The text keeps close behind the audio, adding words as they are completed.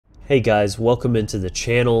Hey guys, welcome into the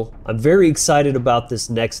channel. I'm very excited about this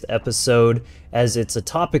next episode as it's a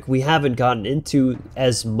topic we haven't gotten into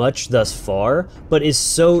as much thus far, but is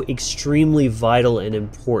so extremely vital and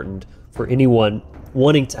important for anyone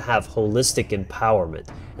wanting to have holistic empowerment,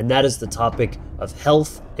 and that is the topic of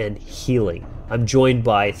health and healing. I'm joined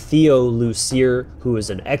by Theo Lucier, who is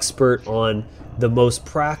an expert on the most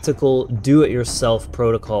practical do-it-yourself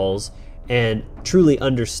protocols and truly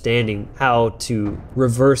understanding how to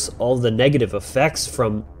reverse all the negative effects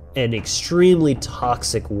from an extremely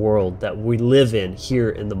toxic world that we live in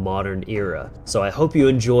here in the modern era. So I hope you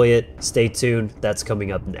enjoy it. Stay tuned. That's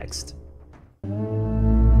coming up next.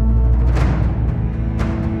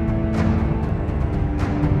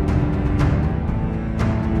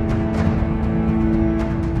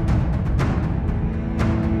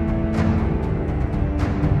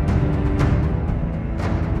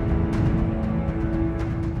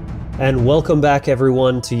 And welcome back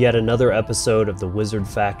everyone to yet another episode of the Wizard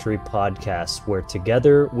Factory podcast, where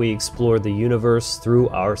together we explore the universe through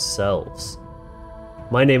ourselves.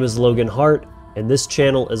 My name is Logan Hart, and this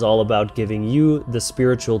channel is all about giving you the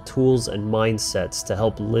spiritual tools and mindsets to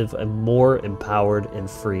help live a more empowered and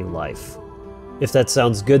free life. If that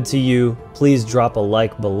sounds good to you, please drop a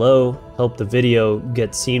like below, help the video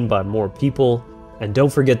get seen by more people, and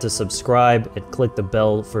don't forget to subscribe and click the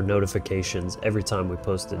bell for notifications every time we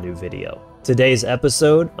post a new video. Today's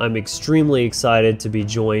episode, I'm extremely excited to be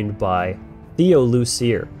joined by Theo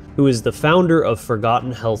Lucier, who is the founder of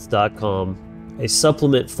ForgottenHealth.com, a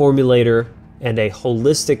supplement formulator, and a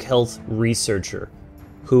holistic health researcher,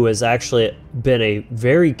 who has actually been a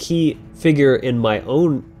very key figure in my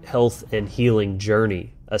own health and healing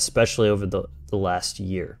journey, especially over the last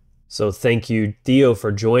year. So thank you, Theo,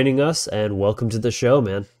 for joining us, and welcome to the show,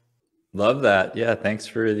 man. Love that. Yeah, thanks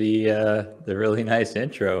for the really nice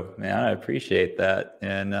intro, man. I appreciate that,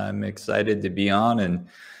 and I'm excited to be on and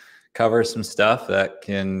cover some stuff that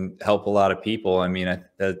can help a lot of people. I mean,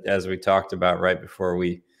 as we talked about right before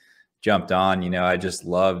we jumped on, I just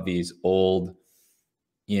love these old,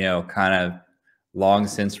 kind of long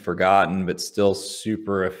since forgotten, but still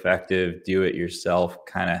super effective do-it-yourself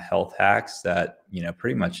kind of health hacks that,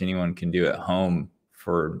 pretty much anyone can do at home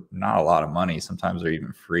for not a lot of money. Sometimes they're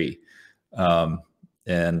even free.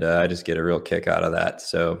 And I just get a real kick out of that.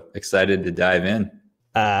 So excited to dive in.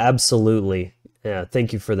 Absolutely. Yeah,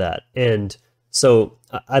 thank you for that. And so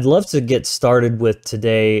I'd love to get started with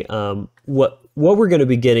today. What we're going to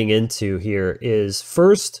be getting into here is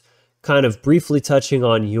first, kind of briefly touching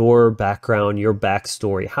on your background, your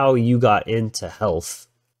backstory, how you got into health,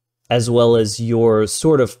 as well as your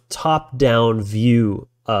sort of top-down view,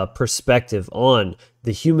 perspective on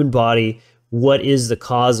the human body, what is the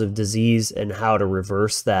cause of disease and how to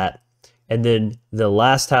reverse that. And then the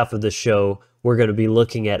last half of the show, we're going to be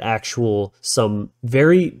looking at some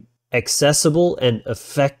very accessible and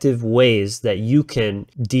effective ways that you can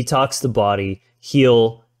detox the body,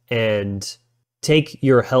 heal, and take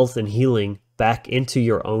your health and healing back into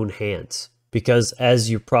your own hands. Because as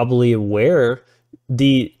you're probably aware,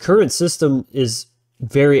 the current system is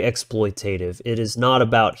very exploitative. It is not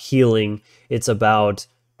about healing. It's about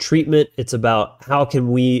treatment. It's about how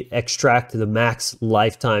can we extract the max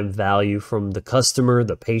lifetime value from the customer,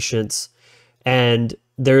 the patients. And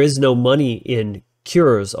there is no money in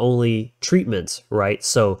cures, only treatments, right?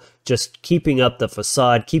 So just keeping up the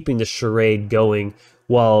facade, keeping the charade going,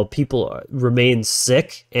 while people remain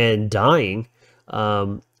sick and dying,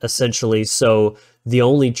 essentially. So the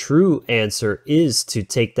only true answer is to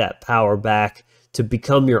take that power back, to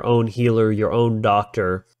become your own healer, your own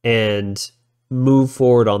doctor, and move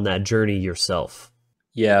forward on that journey yourself.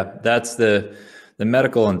 Yeah, that's the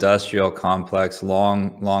medical industrial complex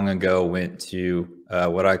long ago went to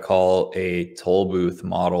what I call a toll booth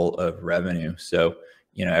model of revenue. So,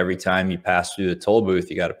 every time you pass through the toll booth,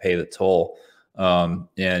 you got to pay the toll.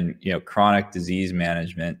 And chronic disease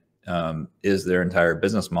management is their entire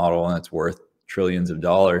business model, and it's worth trillions of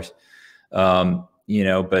dollars.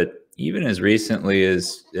 But even as recently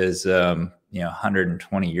as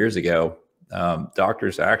 120 years ago,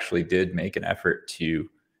 doctors actually did make an effort to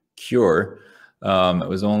cure. It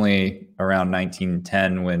was only around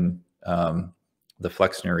 1910 when the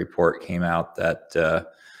Flexner report came out that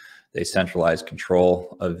they centralized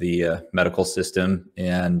control of the medical system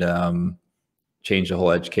and changed the whole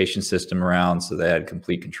education system around, so they had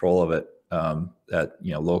complete control of it at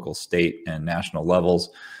local, state, and national levels.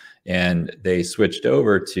 And they switched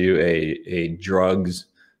over to a drugs,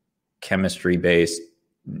 chemistry-based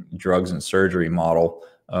drugs and surgery model.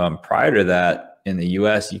 Prior to that, in the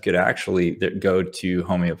US, you could actually go to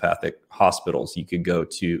homeopathic hospitals. You could go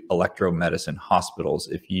to electromedicine hospitals.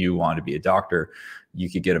 If you want to be a doctor, you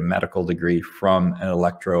could get a medical degree from an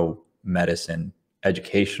electromedicine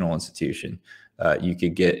educational institution. You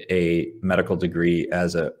could get a medical degree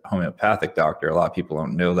as a homeopathic doctor. A lot of people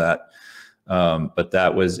don't know that. But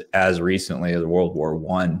that was as recently as World War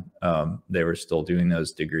I. They were still doing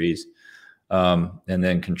those degrees. And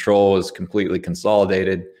then control is completely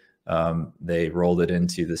consolidated. They rolled it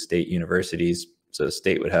into the state universities. So the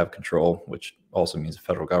state would have control, which also means the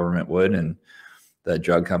federal government would. And the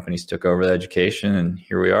drug companies took over the education, and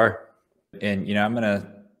here we are. And, I'm going to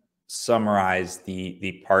summarize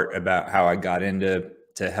the part about how I got into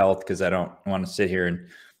health, because I don't want to sit here and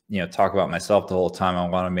talk about myself the whole time. I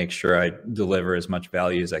want to make sure I deliver as much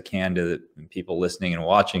value as I can to the people listening and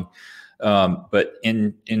watching. But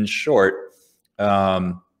in short,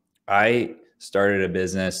 I started a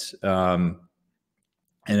business in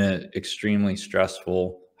an extremely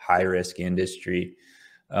stressful, high risk industry,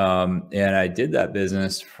 and I did that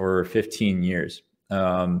business for 15 years,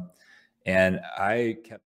 and I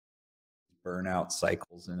kept burnout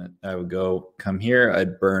cycles in it. I would come here,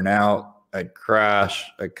 I'd burn out, I'd crash,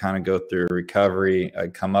 I'd kind of go through a recovery,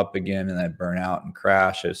 I'd come up again, and I'd burn out and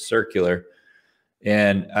crash. It was circular.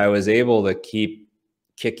 And I was able to keep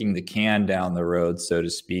kicking the can down the road, so to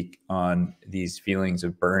speak, on these feelings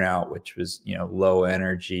of burnout, which was, low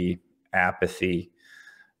energy, apathy,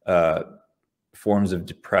 forms of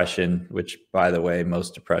depression, which, by the way,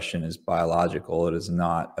 most depression is biological. It is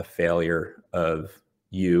not a failure of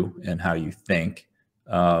you and how you think.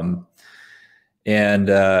 I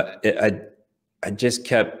just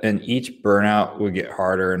kept, and each burnout would get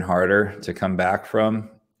harder and harder to come back from.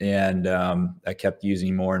 And I kept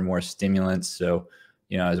using more and more stimulants. So,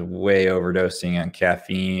 I was way overdosing on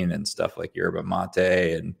caffeine and stuff like yerba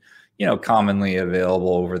mate and, commonly available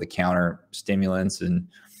over the counter stimulants. And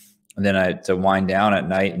then I had to wind down at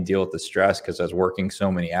night and deal with the stress, because I was working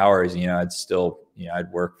so many hours.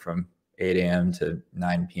 I'd work from 8 a.m. to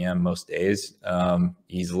 9 p.m. most days,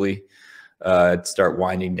 easily. I'd start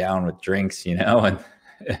winding down with drinks, and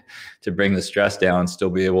to bring the stress down and still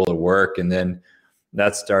be able to work. And then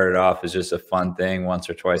that started off as just a fun thing once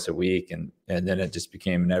or twice a week. And then it just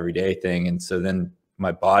became an everyday thing. And so then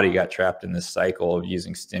my body got trapped in this cycle of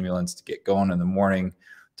using stimulants to get going in the morning,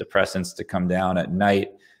 depressants to come down at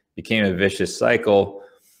night. Became a vicious cycle.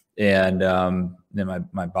 And then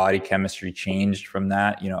my body chemistry changed from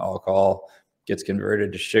that. Alcohol gets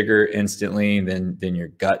converted to sugar instantly. Then your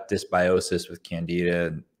gut dysbiosis with candida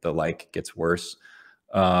and the like gets worse.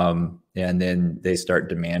 And then they start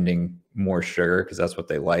demanding more sugar, because that's what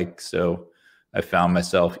they like. So I found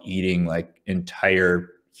myself eating like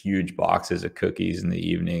entire huge boxes of cookies in the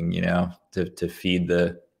evening, to feed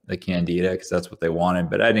the candida, because that's what they wanted.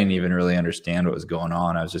 But I didn't even really understand what was going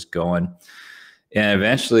on. I was just going. And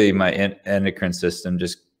eventually my endocrine system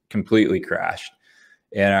just completely crashed.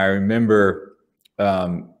 And I remember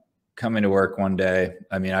coming to work one day.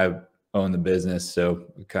 I mean, I owned the business, so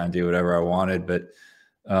I kind of do whatever I wanted, but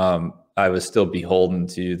I was still beholden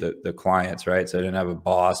to the clients, right? So I didn't have a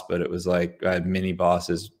boss, but it was like I had mini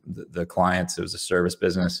bosses, the clients. It was a service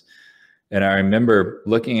business. And I remember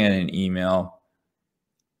looking at an email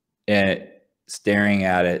and staring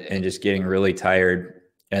at it and just getting really tired,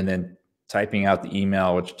 and then typing out the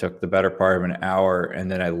email, which took the better part of an hour.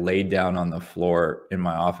 And then I laid down on the floor in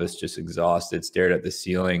my office, just exhausted, stared at the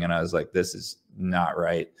ceiling. And I was like, this is not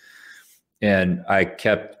right. And I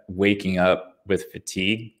kept waking up with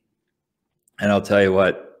fatigue. And I'll tell you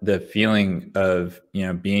what, the feeling of,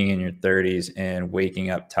 being in your 30s and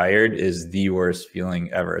waking up tired is the worst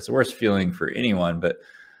feeling ever. It's the worst feeling for anyone. But,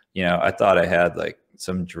 I thought I had like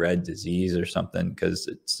some dread disease or something, because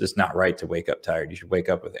it's just not right to wake up tired. You should wake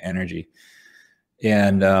up with energy.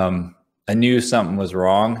 And I knew something was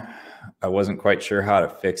wrong. I wasn't quite sure how to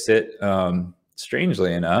fix it.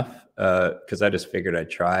 Strangely enough, because I just figured I'd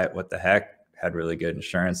try it. What the heck? Had really good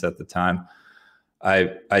insurance at the time.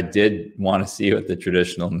 I did want to see what the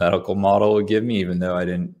traditional medical model would give me, even though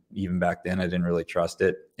even back then, I didn't really trust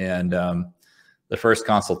it. And the first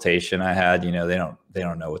consultation I had, they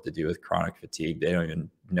don't know what to do with chronic fatigue. They don't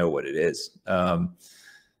even know what it is.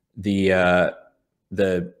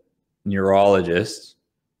 The neurologist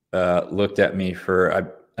looked at me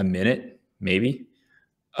for a minute, maybe,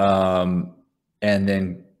 and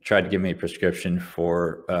then tried to give me a prescription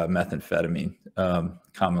for methamphetamine,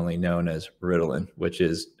 commonly known as Ritalin, which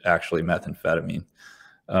is actually methamphetamine.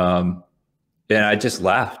 And I just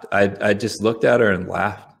laughed. I just looked at her and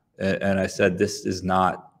laughed. And I said, this is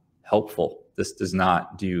not helpful. This does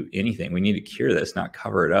not do anything. We need to cure this, not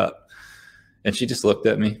cover it up. And she just looked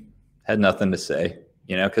at me, had nothing to say,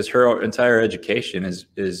 you know, because her entire education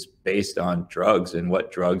is based on drugs and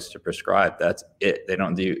what drugs to prescribe. That's it.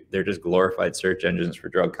 They're just glorified search engines for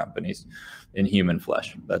drug companies in human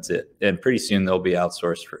flesh. That's it. And pretty soon they'll be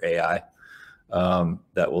outsourced for AI,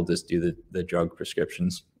 that will just do the drug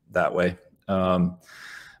prescriptions that way. So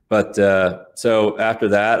after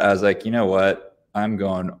that, I was like, you know what? I'm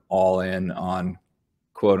going all in on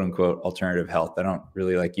quote unquote alternative health. I don't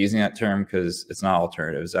really like using that term because it's not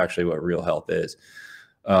alternative. It's actually what real health is.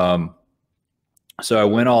 So I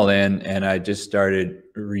went all in and I just started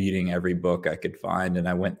reading every book I could find. And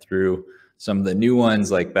I went through some of the new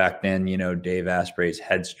ones, like back then, you know, Dave Asprey's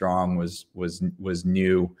Headstrong was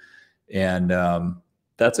new. And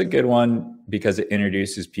that's a good one because it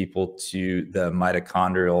introduces people to the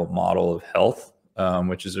mitochondrial model of health,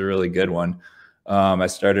 which is a really good one. I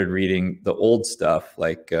started reading the old stuff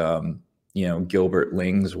like, you know, Gilbert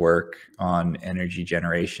Ling's work on energy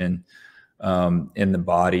generation in the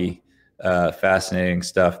body. Fascinating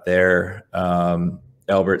stuff there.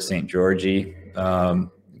 Albert St. Georgi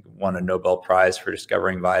won a Nobel Prize for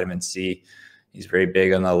discovering vitamin C. He's very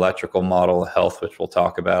big on the electrical model of health, which we'll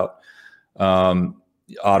talk about.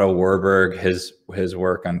 Otto Warburg, his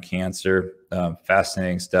work on cancer,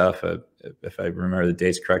 fascinating stuff. If I remember the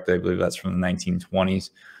dates correctly, I believe that's from the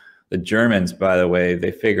 1920s. The Germans, by the way,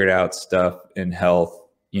 they figured out stuff in health,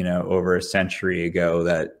 you know, over a century ago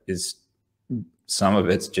that is, some of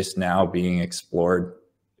it's just now being explored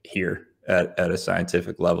here at a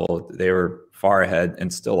scientific level. They were far ahead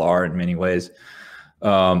and still are in many ways.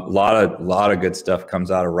 A lot of good stuff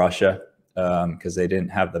comes out of Russia because they didn't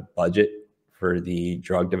have the budget for the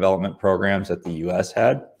drug development programs that the US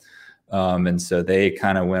had. And so they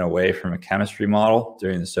kind of went away from a chemistry model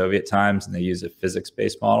during the Soviet times, and they use a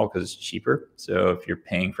physics-based model because it's cheaper. So if you're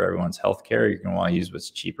paying for everyone's healthcare, you're going to want to use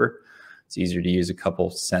what's cheaper. It's easier to use a couple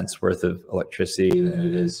cents worth of electricity than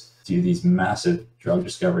it is to do these massive drug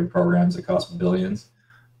discovery programs that cost billions.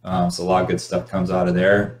 So a lot of good stuff comes out of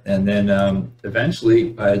there. And then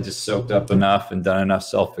eventually I just soaked up enough and done enough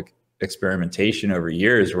self-experimentation over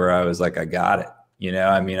years where I was like, I got it. You know,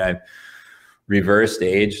 I mean, I reversed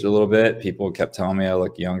aged a little bit. People kept telling me I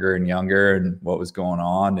look younger and younger and what was going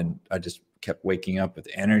on. And I just kept waking up with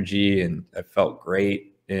energy and I felt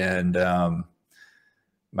great. And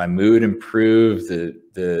my mood improved.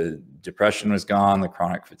 The depression was gone. The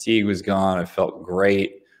chronic fatigue was gone. I felt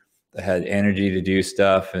great. I had energy to do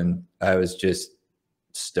stuff. And I was just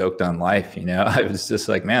stoked on life. You know, I was just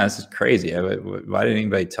like, man, this is crazy. Why didn't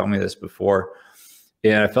anybody tell me this before?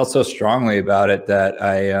 And I felt so strongly about it that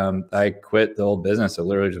I quit the old business. I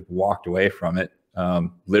literally just walked away from it.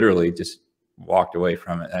 Literally just walked away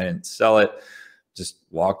from it. I didn't sell it, just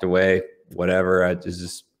walked away, whatever. I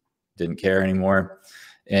just didn't care anymore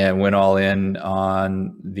and went all in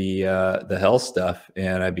on the health stuff.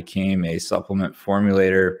 And I became a supplement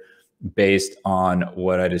formulator based on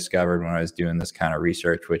what I discovered when I was doing this kind of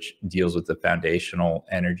research, which deals with the foundational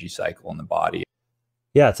energy cycle in the body.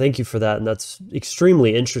 Yeah, thank you for that. And that's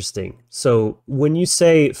extremely interesting. So when you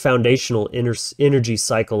say foundational energy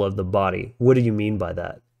cycle of the body, what do you mean by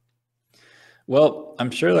that? Well,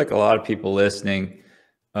 I'm sure like a lot of people listening,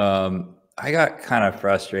 I got kind of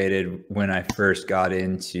frustrated when I first got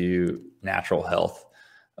into natural health.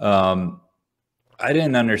 I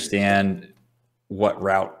didn't understand what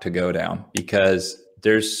route to go down because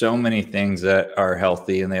there's so many things that are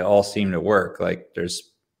healthy and they all seem to work. Like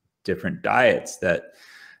there's different diets that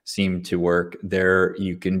seem to work there.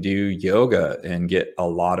 You can do yoga and get a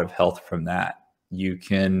lot of health from that. You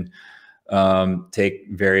can take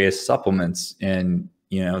various supplements and,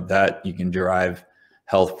 you know, that you can derive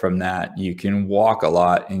health from that. You can walk a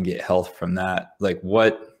lot and get health from that. Like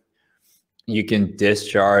what you can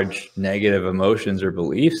discharge negative emotions or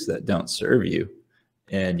beliefs that don't serve you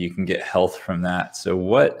and you can get health from that. So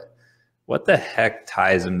what the heck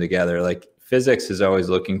ties them together? Like physics is always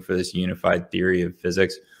looking for this unified theory of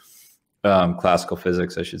physics, classical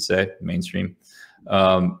physics, I should say, mainstream.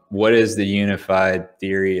 What is the unified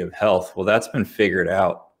theory of health? Well, that's been figured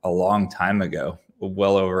out a long time ago,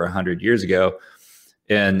 well over 100 years ago.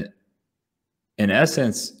 And in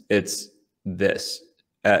essence, it's this: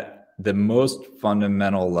 at the most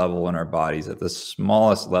fundamental level in our bodies, at the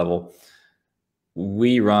smallest level,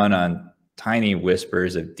 we run on tiny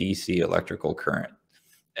whispers of DC electrical current.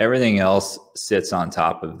 Everything else sits on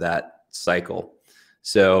top of that cycle.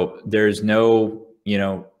 So there's no, you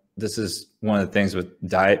know, this is one of the things with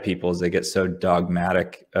diet people is they get so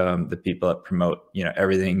dogmatic. The people that promote, you know,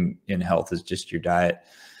 everything in health is just your diet.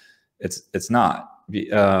 It's not.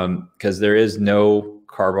 because there is no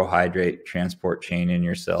carbohydrate transport chain in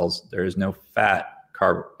your cells. There is no fat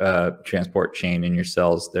transport chain in your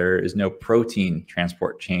cells. There is no protein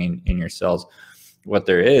transport chain in your cells. What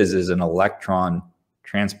there is an electron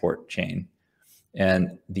transport chain.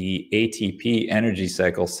 And the ATP energy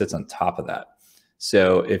cycle sits on top of that.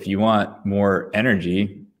 So if you want more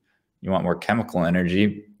energy, you want more chemical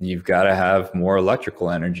energy, you've got to have more electrical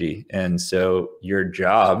energy. And so your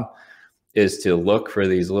job is to look for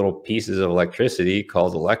these little pieces of electricity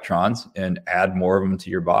called electrons and add more of them to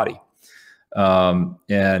your body.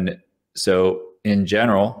 And so in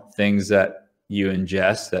general, things that you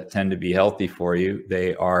ingest that tend to be healthy for you,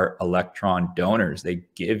 they are electron donors. They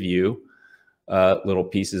give you little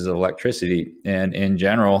pieces of electricity. And in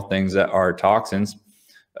general, things that are toxins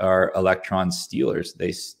are electron stealers.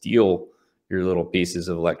 They steal your little pieces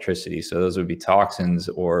of electricity. So those would be toxins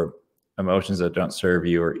or emotions that don't serve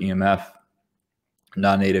you, or EMF.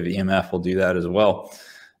 Non-native EMF will do that as well.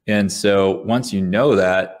 And so once you know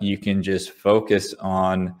that, you can just focus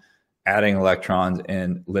on adding electrons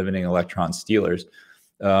and limiting electron stealers.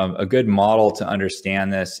 A good model to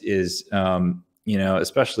understand this is,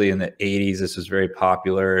 especially in the 80s, this was very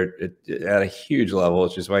popular at a huge level,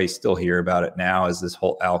 which is why you still hear about it now, is this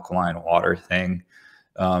whole alkaline water thing,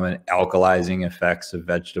 and alkalizing effects of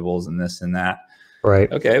vegetables and this and that.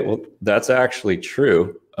 Right. Okay, well, that's actually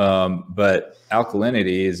true. But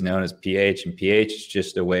alkalinity is known as pH, and pH is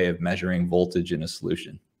just a way of measuring voltage in a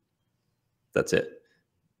solution. That's it.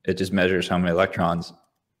 It just measures how many electrons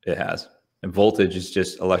it has. And voltage is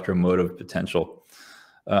just electromotive potential.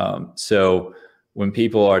 So when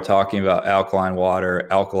people are talking about alkaline water,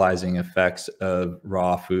 alkalizing effects of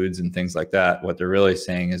raw foods and things like that, what they're really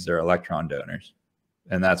saying is they're electron donors.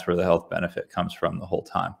 And that's where the health benefit comes from the whole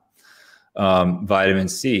time. Vitamin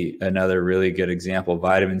C, another really good example.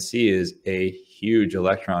 Vitamin C is a huge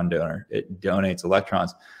electron donor. It donates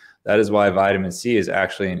electrons. That is why vitamin C is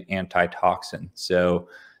actually an antitoxin. So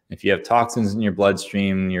if you have toxins in your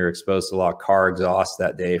bloodstream, you're exposed to a lot of car exhaust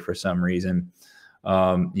that day for some reason,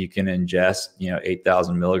 you can ingest,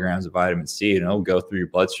 8,000 milligrams of vitamin C, and it'll go through your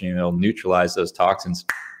bloodstream. It'll neutralize those toxins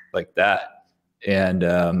like that. And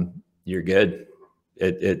you're good.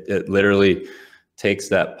 It literally takes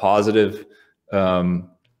that positive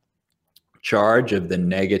charge of the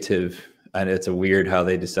negative, and it's a weird how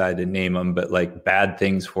they decide to name them, but like bad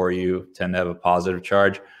things for you tend to have a positive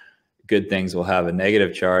charge. Good things will have a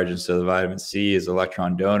negative charge. And so the vitamin C is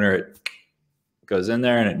electron donor. It goes in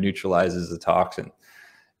there and it neutralizes the toxin.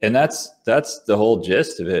 And that's the whole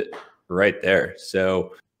gist of it right there.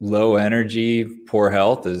 So low energy, poor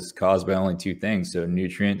health is caused by only two things. So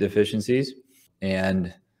nutrient deficiencies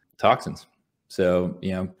and toxins. So,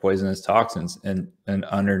 poisonous toxins, and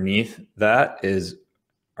underneath that is,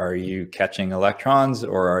 are you catching electrons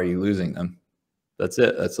or are you losing them? That's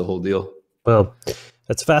it. That's the whole deal. Well,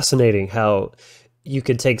 that's fascinating how you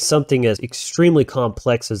could take something as extremely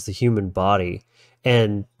complex as the human body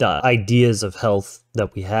and the ideas of health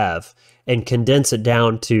that we have and condense it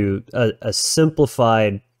down to a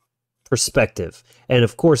simplified perspective. And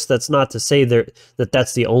of course, that's not to say that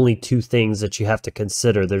that's the only two things that you have to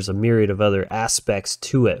consider. There's a myriad of other aspects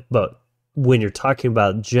to it. But when you're talking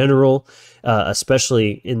about general,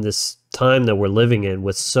 especially in this time that we're living in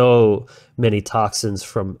with so many toxins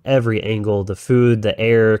from every angle, the food, the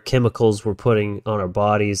air, chemicals we're putting on our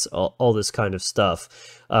bodies, all this kind of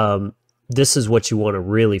stuff, this is what you want to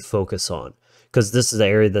really focus on, because this is the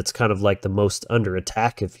area that's kind of like the most under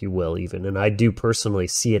attack, if you will, even. And I do personally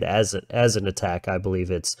see it as an attack. I believe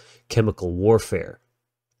it's chemical warfare.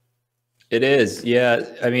 It is. Yeah.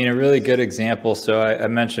 I mean, a really good example. So I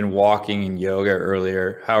mentioned walking and yoga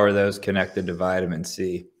earlier. How are those connected to vitamin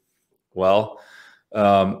C? Well,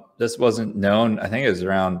 this wasn't known. I think it was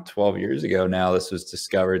around 12 years ago now. This was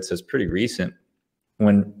discovered. So it's pretty recent.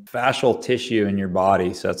 When fascial tissue in your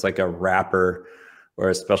body, so it's like a wrapper or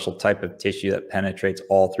a special type of tissue that penetrates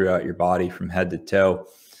all throughout your body from head to toe,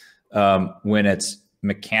 when it's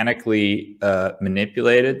mechanically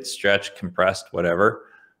manipulated, stretched, compressed, whatever,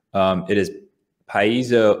 it is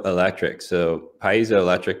piezoelectric. So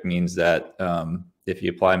piezoelectric means that if you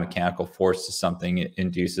apply mechanical force to something, it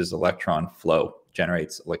induces electron flow,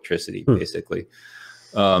 generates electricity, basically.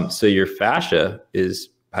 So your fascia is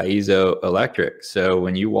piezoelectric. So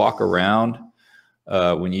when you walk around,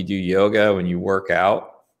 when you do yoga, when you work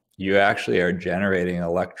out, you actually are generating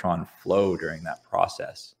electron flow during that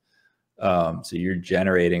process. So you're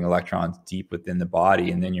generating electrons deep within the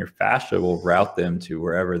body, and then your fascia will route them to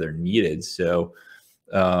wherever they're needed. So,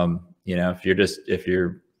 if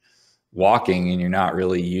you're walking and you're not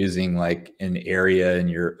really using like an area in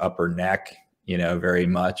your upper neck very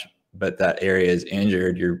much, but that area is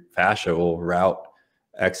injured, your fascia will route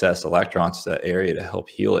excess electrons to that area to help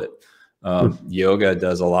heal it. Yoga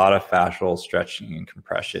does a lot of fascial stretching and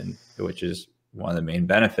compression, which is one of the main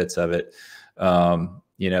benefits of it.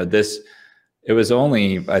 It was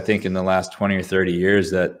only, I think, in the last 20 or 30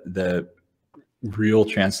 years that the real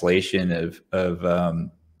translation of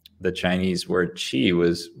the Chinese word qi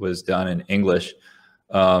was done in English,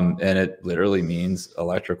 and it literally means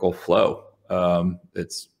electrical flow.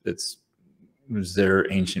 It was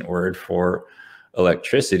their ancient word for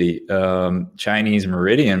electricity. Chinese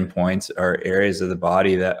meridian points are areas of the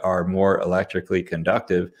body that are more electrically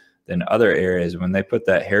conductive than other areas. When they put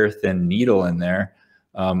that hair thin needle in there,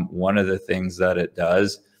 one of the things that it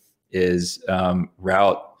does is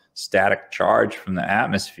route static charge from the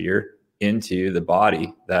atmosphere into the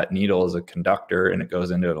body. That needle is a conductor, and it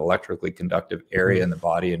goes into an electrically conductive area in the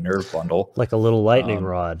body, a nerve bundle. Like a little lightning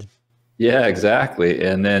rod. Yeah, exactly.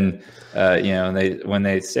 And then, when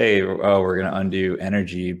they say, "Oh, we're going to undo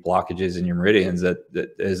energy blockages in your meridians,"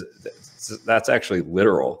 that's actually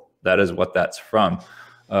literal. That is what that's from.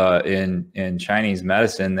 In Chinese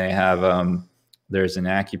medicine, they have there's an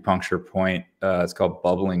acupuncture point. It's called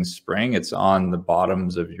bubbling spring. It's on the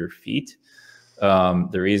bottoms of your feet. The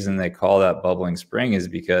reason they call that bubbling spring is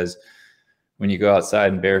because when you go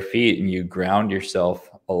outside in bare feet and you ground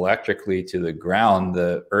yourself electrically to the ground,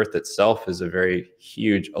 the earth itself is a very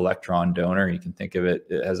huge electron donor. You can think of it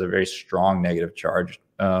as a very strong negative charge.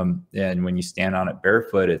 And when you stand on it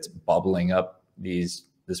barefoot, it's bubbling up this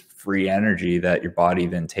free energy that your body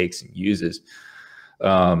then takes and uses.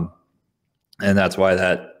 And that's why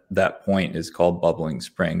that point is called bubbling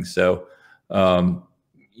spring. So,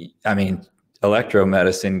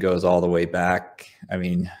 electromedicine goes all the way back.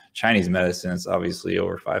 Chinese medicine is obviously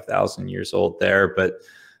over 5,000 years old there, but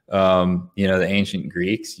the ancient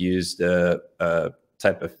Greeks used a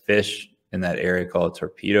type of fish in that area called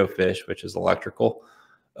torpedo fish, which is electrical.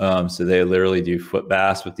 So they literally do foot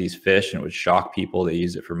baths with these fish, and it would shock people. They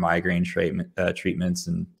use it for migraine treatments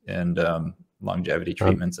and longevity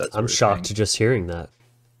treatments. I'm shocked just hearing that.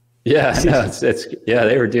 Yeah, no,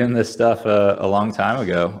 they were doing this stuff a long time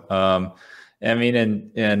ago. In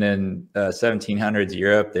 1700s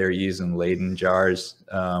Europe, they were using Leyden jars,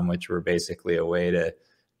 which were basically a way to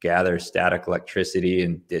gather static electricity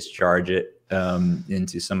and discharge it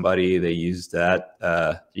into somebody. They used that.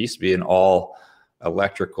 There used to be an all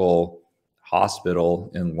electrical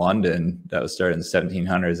hospital in London that was started in the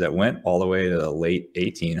 1700s that went all the way to the late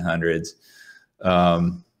 1800s.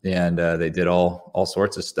 And they did all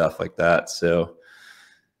sorts of stuff like that. So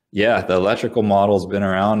yeah, the electrical model's been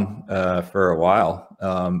around for a while.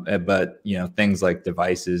 But things like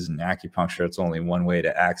devices and acupuncture, it's only one way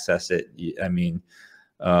to access it.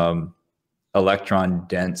 Electron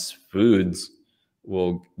dense foods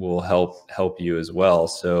will help you as well.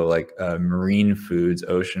 So like marine foods,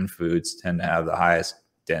 ocean foods tend to have the highest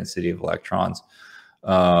density of electrons.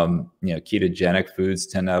 Ketogenic foods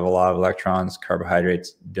tend to have a lot of electrons.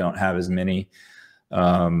 Carbohydrates don't have as many.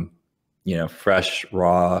 Fresh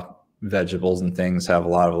raw vegetables and things have a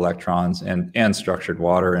lot of electrons and structured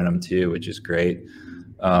water in them too, which is great.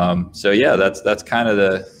 So yeah, that's kind of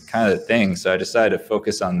the thing. So I decided to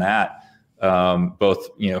focus on that, both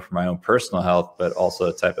for my own personal health, but also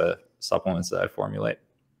the type of supplements that I formulate.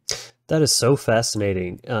 That is so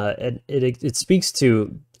fascinating. And it speaks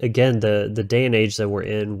to, again, the day and age that we're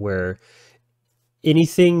in, where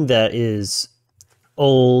anything that is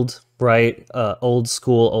old, right, old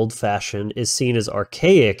school, old fashioned, is seen as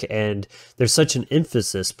archaic, and there's such an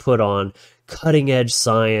emphasis put on cutting edge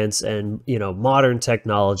science and modern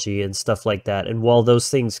technology and stuff like that. And while those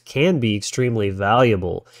things can be extremely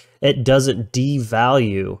valuable, it doesn't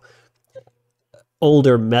devalue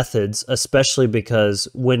older methods, especially because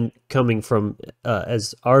when coming from,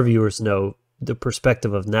 as our viewers know, the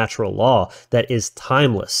perspective of natural law that is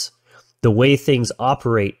timeless. The way things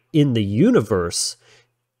operate in the universe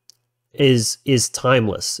is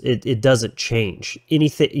timeless. It doesn't change.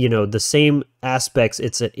 Anything, the same aspects,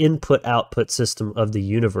 it's an input-output system of the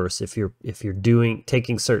universe. If you're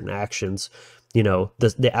taking certain actions,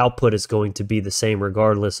 the output is going to be the same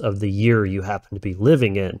regardless of the year you happen to be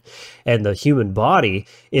living in. And the human body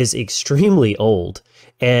is extremely old,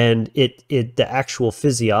 and the actual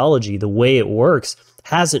physiology, the way it works,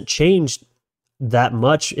 hasn't changed that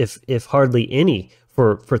much, if hardly any,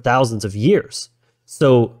 for thousands of years.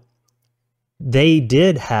 So they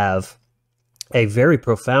did have a very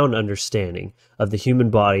profound understanding of the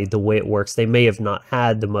human body, the way it works. They may have not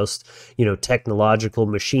had the most, technological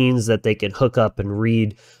machines that they can hook up and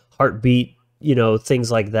read heartbeat,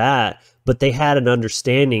 things like that. but they had an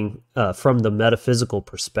understanding from the metaphysical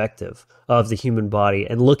perspective of the human body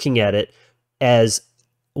and looking at it as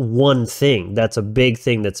one thing. That's a big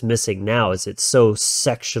thing that's missing now, is it's so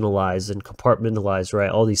sectionalized and compartmentalized, right?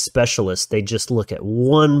 All these specialists, they just look at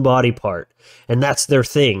one body part and that's their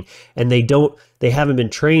thing. And they haven't been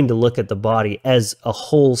trained to look at the body as a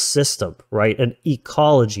whole system, right? An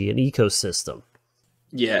ecology, an ecosystem.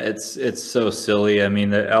 Yeah, it's so silly. I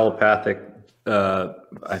mean, the allopathic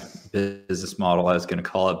business model, I was going to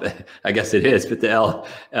call it, but I guess it is, but the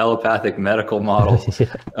allopathic medical model.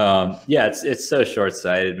 Yeah, it's so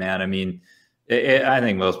short-sighted, man. I mean, I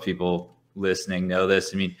think most people listening know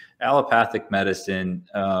this. I mean, allopathic medicine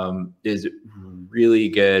is really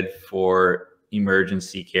good for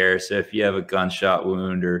emergency care. So if you have a gunshot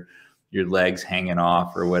wound or your legs hanging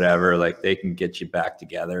off or whatever, like they can get you back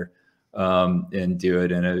together and do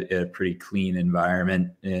it in a pretty clean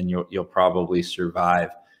environment, and you'll probably survive.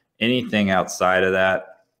 Anything outside of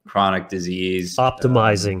that, chronic disease,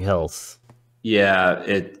 Optimizing health.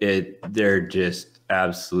 yeah, they're just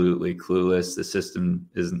absolutely clueless. The system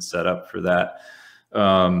isn't set up for that.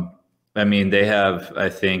 I mean, they have, I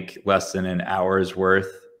think, less than an hour's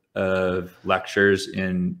worth of lectures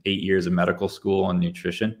in 8 years of medical school on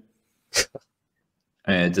nutrition.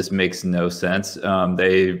 And it just makes no sense.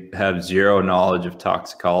 They have zero knowledge of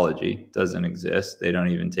toxicology. It doesn't exist. They don't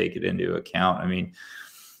even take it into account. I mean,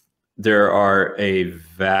 there are a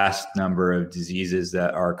vast number of diseases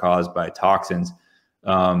that are caused by toxins.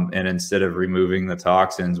 And instead of removing the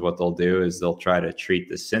toxins, what they'll do is they'll try to treat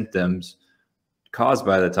the symptoms caused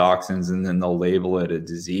by the toxins, and then they'll label it a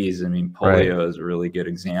disease. I mean, polio is a really good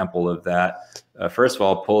example of that. First of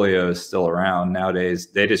all, polio is still around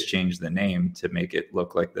nowadays. They just changed the name to make it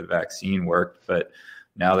look like the vaccine worked, but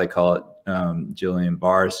now they call it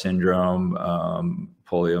Guillain-Barré syndrome,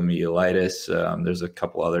 poliomyelitis. There's a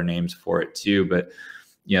couple other names for it too, but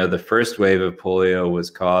you know, the first wave of polio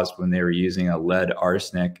was caused when they were using a lead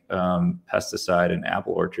arsenic pesticide in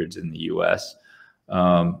apple orchards in the U.S.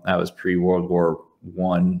 That was pre-World War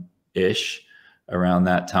I-ish, around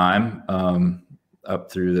that time,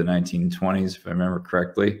 up through the 1920s, if I remember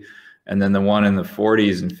correctly. And then the one in the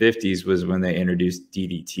 40s and 50s was when they introduced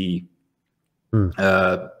DDT,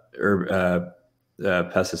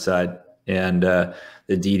 pesticide. And the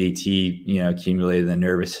DDT, you know, accumulated in the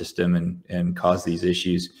nervous system and caused these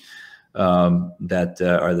issues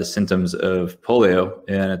that are the symptoms of polio,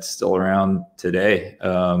 and it's still around today.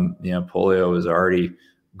 You know, polio was already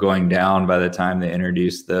going down by the time they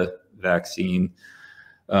introduced the vaccine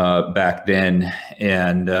back then,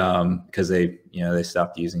 and because they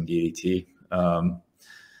stopped using DDT,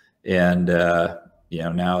 and you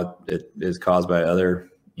know, now it is caused by other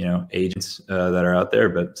agents that are out there,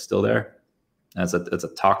 but still there. It's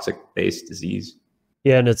a toxic based disease.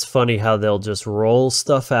 Yeah, and it's funny how they'll just roll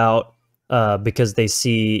stuff out because they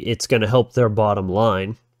see it's going to help their bottom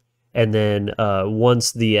line. And then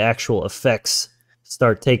once the actual effects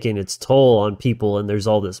start taking its toll on people and there's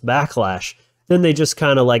all this backlash, then they just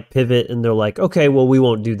kind of like pivot and they're like, okay, well, we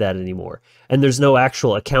won't do that anymore. And there's no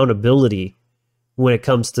actual accountability when it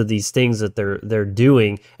comes to these things that they're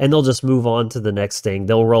doing, and they'll just move on to the next thing.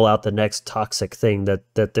 They'll roll out the next toxic thing that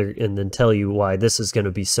they're, and then tell you why this is going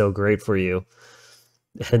to be so great for you.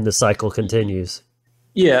 And the cycle continues.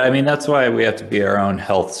 Yeah, I mean, that's why we have to be our own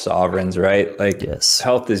health sovereigns, right? Like, yes,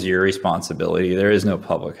 health is your responsibility. There is no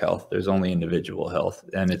public health. There's only individual health,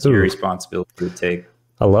 and it's your responsibility to take.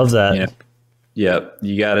 I love that. You know, yeah,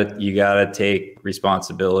 you gotta take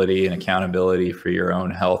responsibility and accountability for your own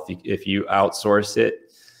health. If you outsource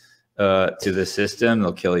it to the system,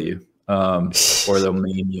 they'll kill you, or they'll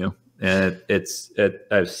maim you. And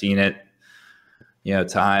I've seen it,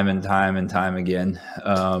 time and time and time again,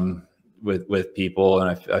 with people,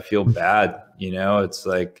 and I feel bad. It's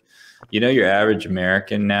like, your average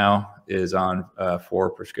American now is on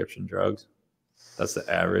 4 prescription drugs. That's the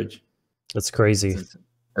average. That's crazy.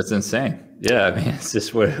 That's insane. Yeah, I mean, it's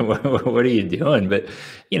just what are you doing? But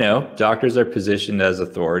doctors are positioned as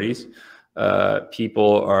authorities.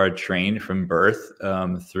 People are trained from birth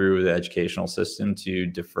through the educational system to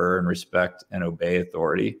defer and respect and obey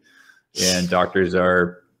authority. And doctors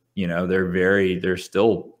are, they're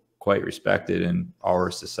still quite respected in our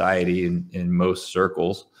society in most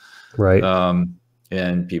circles. Right.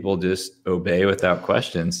 And people just obey without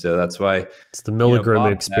question. So that's why it's the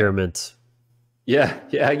Milgram experiment. Yeah,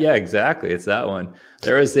 exactly. It's that one.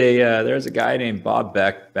 There was a guy named Bob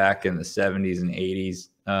Beck back in the 70s and 80s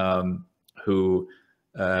who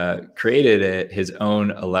created his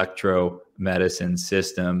own electromagnetic medicine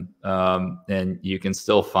system. And you can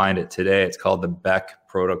still find it today. It's called the Beck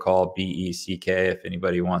protocol, B-E-C-K, if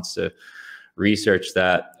anybody wants to research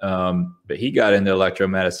that. But he got into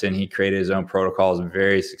electromedicine. He created his own protocols,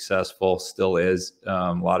 very successful, still is.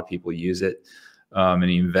 A lot of people use it. And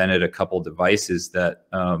he invented a couple devices that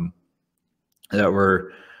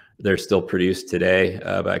they're still produced today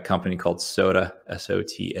by a company called SOTA,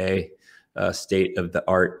 S-O-T-A. State of the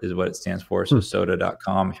art is what it stands for. So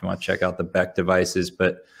SOTA.com if you want to check out the Beck devices,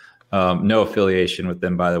 but no affiliation with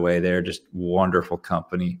them, by the way. They're just wonderful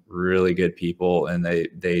company, really good people, and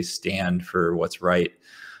they stand for what's right.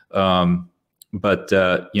 But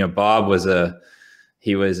Bob was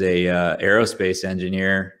he was a aerospace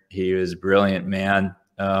engineer. He was a brilliant man.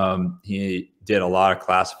 He did a lot of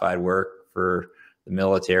classified work for the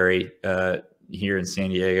military here in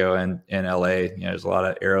San Diego and in LA. There's a lot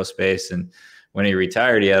of aerospace. And when he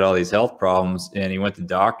retired, he had all these health problems, and he went to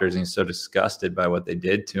doctors, and he's so disgusted by what they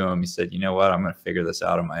did to him. He said, you know what, I'm going to figure this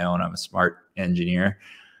out on my own. I'm a smart engineer.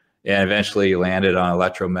 And eventually he landed on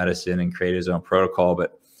electromedicine and created his own protocol.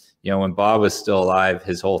 But, when Bob was still alive,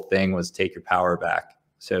 his whole thing was take your power back.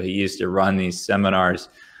 So he used to run these seminars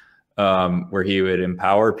where he would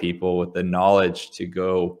empower people with the knowledge to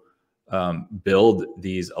go build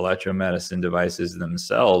these electromedicine devices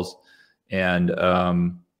themselves and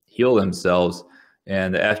heal themselves.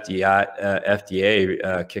 And the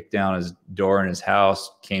FDA kicked down his door in his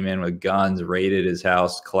house, came in with guns, raided his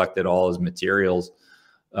house, collected all his materials,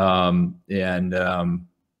 and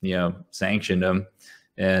sanctioned him.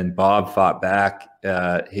 And Bob fought back.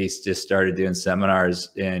 He just started doing seminars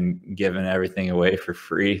and giving everything away for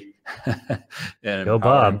free. And go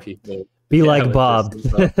Bob. People. Be like Bob.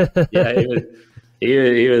 Yeah,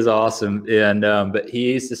 he was awesome. And but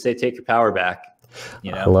he used to say, "Take your power back."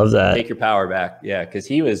 I love that. Take your power back. Yeah, because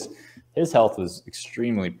his health was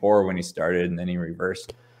extremely poor when he started, and then he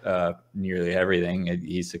reversed nearly everything.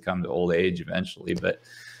 He succumbed to old age eventually, but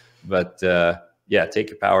yeah, take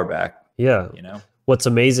your power back. Yeah. What's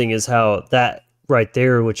amazing is how that right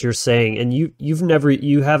there, what you're saying, and you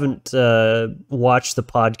haven't watched the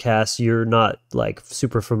podcast, you're not like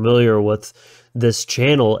super familiar with this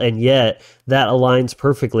channel, and yet that aligns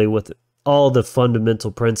perfectly with all the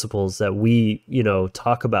fundamental principles that we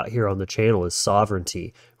talk about here on the channel is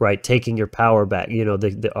sovereignty, right? Taking your power back.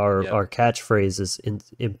 Our catchphrase is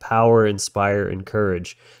empower, inspire,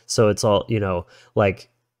 encourage. So it's all like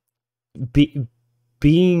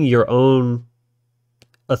being your own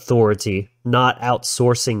authority, not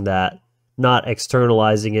outsourcing that, not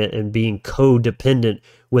externalizing it, and being codependent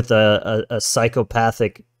with a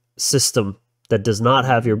psychopathic system that does not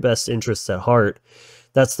have your best interests at heart.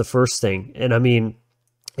 That's the first thing. And I mean,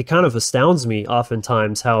 it kind of astounds me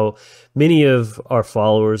oftentimes how many of our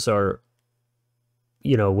followers are,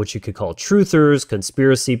 what you could call truthers,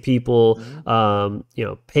 conspiracy people,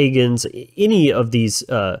 pagans. Any of these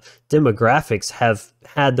demographics have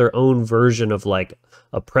had their own version of like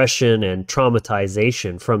oppression and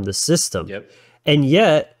traumatization from the system. Yep. And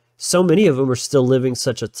yet so many of them are still living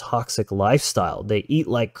such a toxic lifestyle. They eat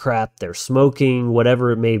like crap, they're smoking,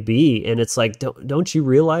 whatever it may be. And it's like, don't you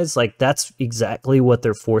realize like that's exactly what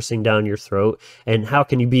they're forcing down your throat? And how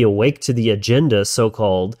can you be awake to the agenda,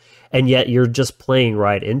 so-called, and yet you're just playing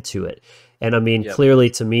right into it? And I mean, clearly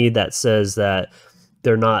to me, that says that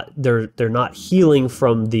they're not healing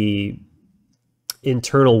from the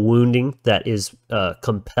internal wounding that is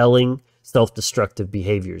compelling self-destructive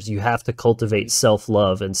behaviors. You have to cultivate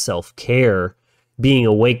self-love and self-care. Being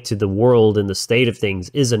awake to the world and the state of things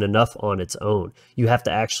isn't enough on its own. You have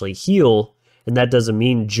to actually heal, and that doesn't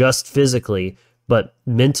mean just physically, but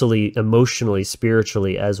mentally, emotionally,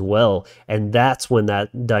 spiritually as well. And that's when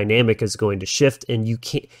that dynamic is going to shift, and you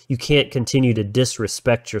can't continue to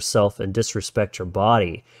disrespect yourself and disrespect your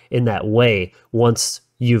body in that way once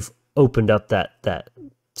you've opened up that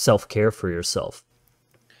self-care for yourself.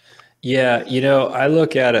 Yeah, I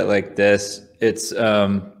look at it like this. It's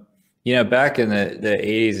back in the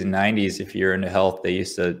 80s and 90s, if you're into health, they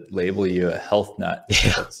used to label you a health nut.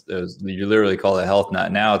 You literally call it a health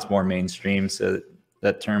nut. Now it's more mainstream, so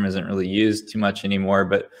that term isn't really used too much anymore.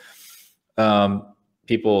 But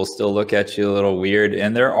people will still look at you a little weird.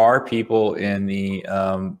 And there are people in the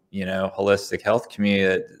holistic health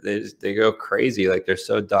community that they go crazy. Like they're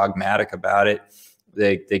so dogmatic about it.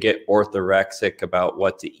 They get orthorexic about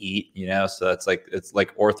what to eat, so it's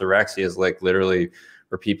like orthorexia is like literally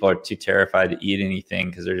where people are too terrified to eat anything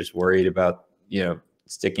because they're just worried about,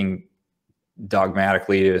 sticking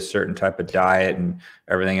dogmatically to a certain type of diet and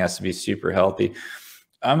everything has to be super healthy.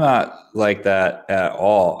 I'm not like that at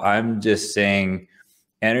all. I'm just saying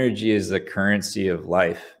energy is the currency of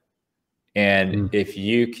life. And Mm. if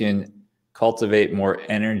you can cultivate more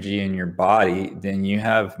energy in your body, then you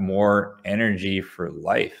have more energy for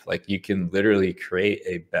life. Like you can literally create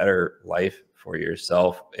a better life for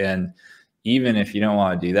yourself. And even if you don't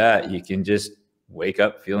want to do that, you can just wake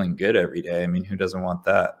up feeling good every day. I mean, who doesn't want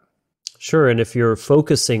that? Sure. And if you're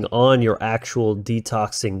focusing on your actual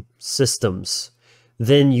detoxing systems,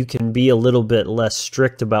 then you can be a little bit less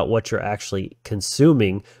strict about what you're actually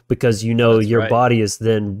consuming, because you know That's your right. body is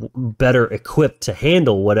then better equipped to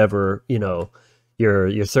handle whatever,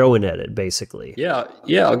 you're throwing at it, basically. Yeah,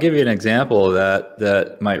 yeah. I'll give you an example of that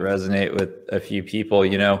that might resonate with a few people.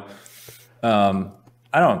 Um,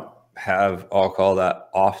 I don't have alcohol that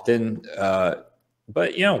often,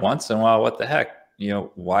 but once in a while, what the heck?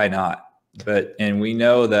 Why not? And we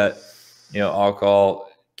know that alcohol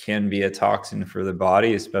can be a toxin for the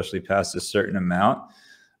body, especially past a certain amount.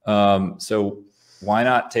 So why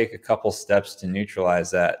not take a couple steps to neutralize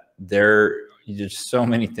that? There's so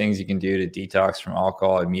many things you can do to detox from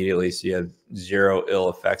alcohol immediately, so you have zero ill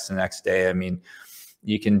effects the next day. I mean,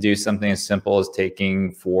 you can do something as simple as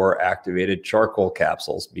taking 4 activated charcoal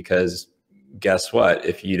capsules, because guess what?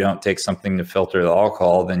 If you don't take something to filter the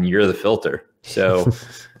alcohol, then you're the filter. So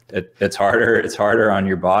it's harder on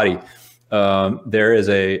your body. There is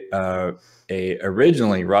a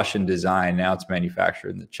originally Russian design. Now it's manufactured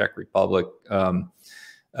in the Czech Republic.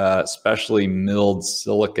 Specially milled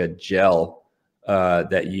silica gel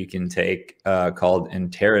that you can take called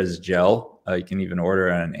Enteras gel. You can even order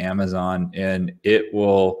it on Amazon, and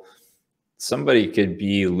somebody could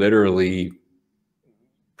be literally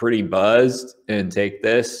pretty buzzed and take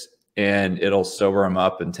this, and it'll sober them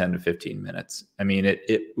up in 10 to 15 minutes. I mean,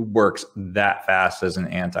 it works that fast as an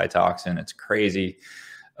antitoxin. It's crazy.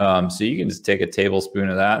 So you can just take a tablespoon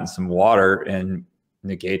of that and some water and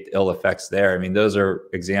negate the ill effects there. I mean, those are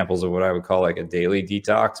examples of what I would call like a daily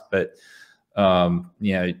detox, but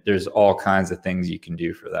there's all kinds of things you can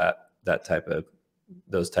do for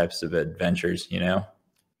those types of adventures,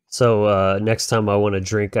 So next time I want to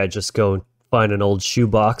drink, I just go and find an old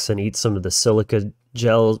shoebox and eat some of the silica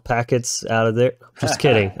gel packets out of there. Just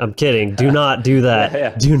kidding. I'm kidding. Do not do that. Yeah,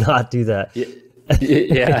 yeah. Do not do that.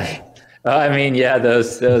 Yeah. I mean, yeah,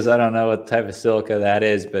 those, I don't know what type of silica that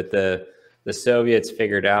is, but the Soviets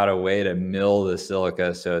figured out a way to mill the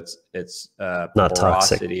silica. So it's Not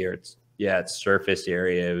toxic. porosity, or its surface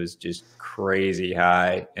area. It was just crazy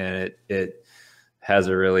high. And it has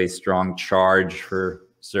a really strong charge for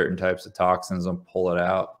certain types of toxins and pull it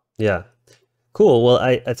out. Yeah. Cool. Well,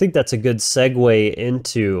 I think that's a good segue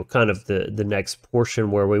into kind of the next portion,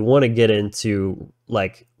 where we want to get into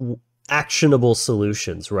like actionable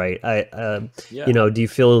solutions, right? Do you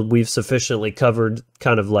feel we've sufficiently covered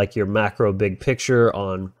kind of like your macro big picture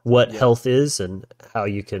on what health is and how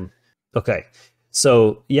you can? Okay.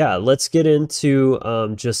 So yeah, let's get into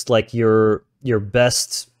just like your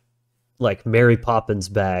best like Mary Poppins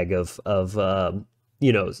bag of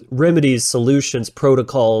remedies, solutions,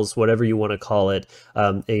 protocols, whatever you want to call it.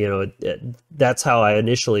 That's how I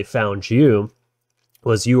initially found you.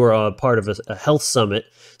 Was you were a part of a health summit,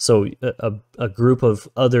 so a group of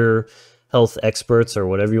other health experts, or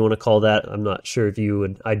whatever you want to call that. I'm not sure if you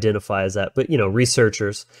would identify as that, but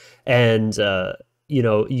researchers, and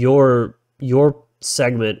your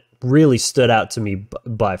segment really stood out to me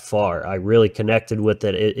by far. I really connected with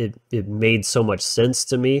it. It made so much sense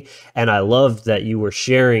to me, and I loved that you were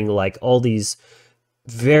sharing like all these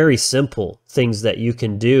very simple things that you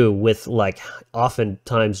can do with like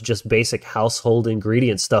oftentimes just basic household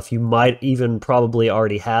ingredient stuff you might even probably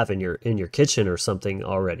already have in your kitchen or something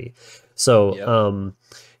already. So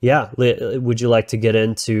would you like to get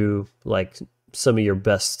into like some of your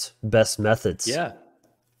best methods? Yeah,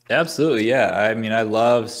 absolutely. Yeah. I mean, I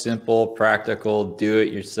love simple, practical, do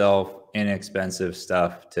it yourself, inexpensive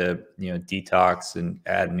stuff to, detox and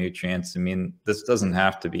add nutrients. I mean, this doesn't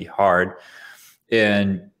have to be hard.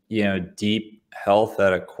 And, deep health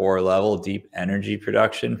at a core level, deep energy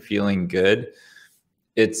production, feeling good.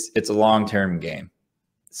 It's a long-term game.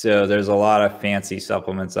 So there's a lot of fancy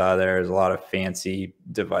supplements out there. There's a lot of fancy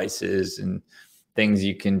devices and things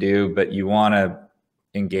you can do, but you want to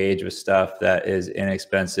engage with stuff that is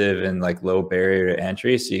inexpensive and like low barrier to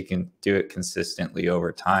entry, so you can do it consistently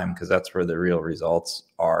over time, because that's where the real results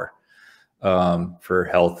are for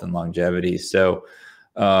health and longevity. So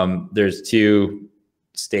there's 2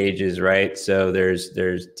 stages, right? So there's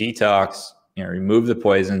detox, remove the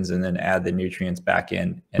poisons and then add the nutrients back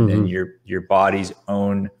in, and then your body's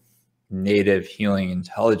own native healing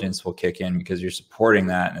intelligence will kick in, because you're supporting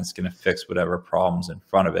that, and it's going to fix whatever problems in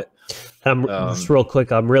front of it. Just real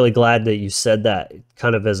quick, I'm really glad that you said that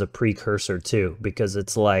kind of as a precursor too, because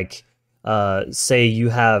it's like say you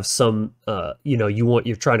have some,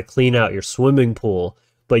 you're trying to clean out your swimming pool,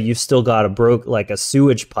 but you've still got a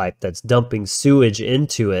sewage pipe that's dumping sewage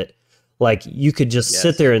into it. Like you could just sit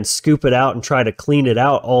Yes. there and scoop it out and try to clean it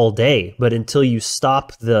out all day, but until you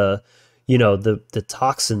stop the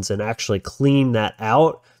toxins and actually clean that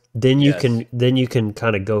out, Yes. then you can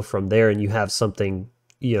kind of go from there and you have something,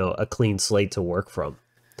 a clean slate to work from.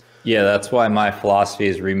 Yeah, that's why my philosophy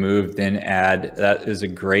is remove, then add. That is a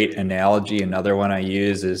great analogy. Another one I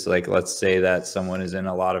use is like, let's say that someone is in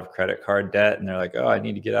a lot of credit card debt and they're like, oh, I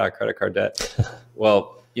need to get out of credit card debt.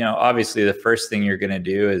 Well, obviously the first thing you're going to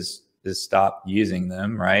do is stop using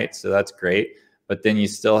them, right? So that's great. But then you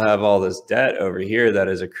still have all this debt over here that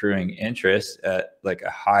is accruing interest at like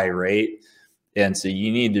a high rate. And so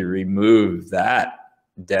you need to remove that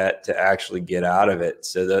debt to actually get out of it.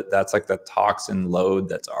 So that's like the toxin load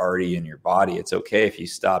that's already in your body. It's okay if you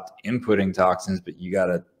stopped inputting toxins, but you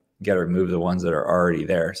gotta remove the ones that are already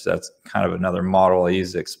there. So that's kind of another model I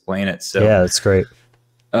use to explain it. So Yeah, that's great.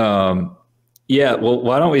 Yeah, well,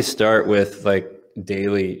 why don't we start with like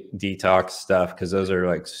daily detox stuff, because those are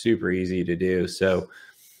like super easy to do. So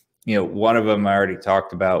one of them I already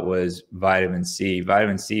talked about was vitamin C.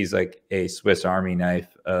 Vitamin C is like a Swiss Army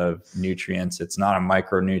knife of nutrients. It's not a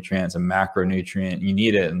micronutrient, it's a macronutrient. You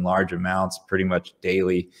need it in large amounts pretty much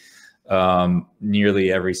daily.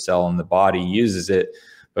 Nearly every cell in the body uses it,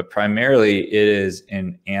 but primarily it is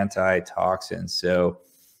an antitoxin. So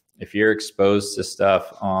if you're exposed to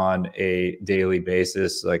stuff on a daily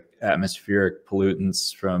basis, like atmospheric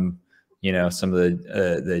pollutants from some of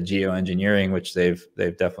the geoengineering, which they've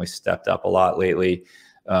definitely stepped up a lot lately.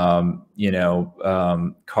 Car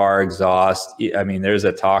exhaust. I mean, there's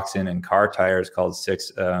a toxin in car tires called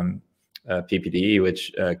 6 PPD,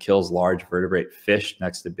 which kills large vertebrate fish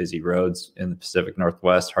next to busy roads in the Pacific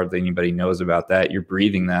Northwest. Hardly anybody knows about that. You're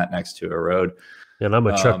breathing that next to a road. And I'm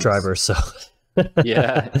a truck driver, so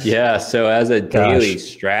yeah. So as a daily gosh.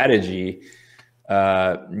 strategy,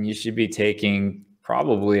 you should be taking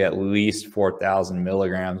probably at least 4,000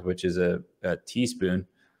 milligrams, which is a teaspoon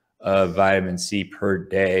of vitamin C per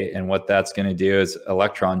day. And what that's going to do is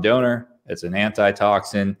electron donor. It's an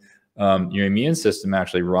antitoxin. Your immune system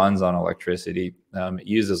actually runs on electricity. It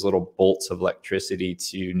uses little bolts of electricity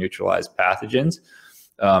to neutralize pathogens.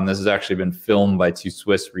 This has actually been filmed by 2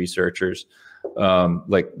 Swiss researchers,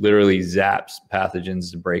 like literally zaps pathogens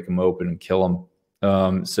to break them open and kill them.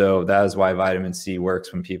 So that is why vitamin C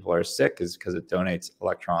works when people are sick, is because it donates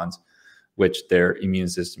electrons, which their immune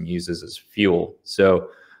system uses as fuel.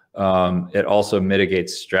 So it also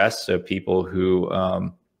mitigates stress. So people who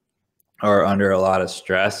are under a lot of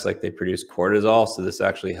stress, like they produce cortisol. So this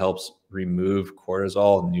actually helps remove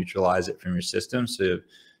cortisol and neutralize it from your system. So you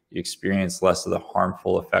experience less of the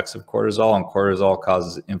harmful effects of cortisol. And cortisol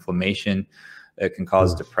causes inflammation. It can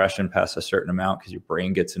cause depression past a certain amount because your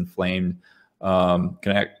brain gets inflamed.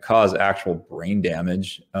 Can cause actual brain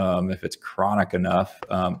damage if it's chronic enough,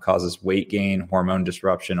 causes weight gain, hormone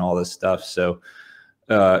disruption, all this stuff. So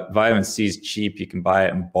vitamin C is cheap. You can buy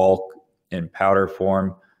it in bulk, in powder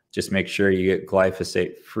form. Just make sure you get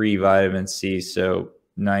glyphosate-free vitamin C. So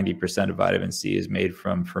 90% of vitamin C is made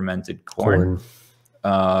from fermented corn.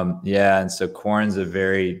 Yeah, and so corn's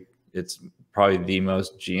it's probably the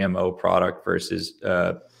most GMO product versus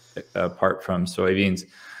apart from soybeans.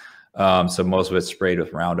 So most of it's sprayed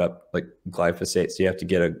with Roundup, like glyphosate. So you have to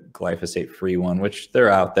get a glyphosate-free one, which they're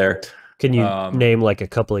out there. Can you name like a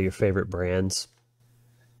couple of your favorite brands?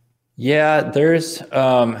 Yeah, there's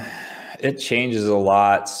it changes a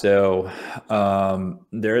lot. So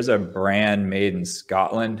there's a brand made in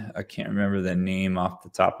Scotland. I can't remember the name off the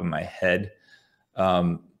top of my head.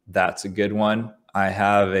 That's a good one. I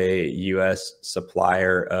have a US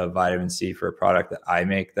supplier of vitamin C for a product that I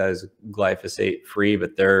make that is glyphosate free,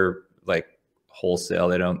 but they're like wholesale.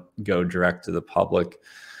 They don't go direct to the public.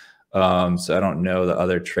 So I don't know the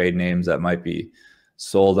other trade names that might be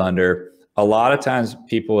sold under. A lot of times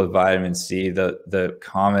people with vitamin C, the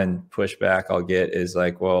common pushback I'll get is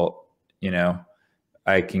like, well,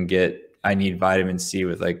 I need vitamin C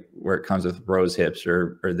with like where it comes with rose hips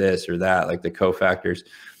or this or that, like the cofactors.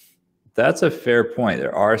 That's a fair point.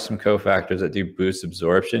 There are some cofactors that do boost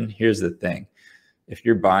absorption. Here's the thing. If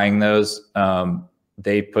you're buying those,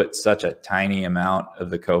 they put such a tiny amount of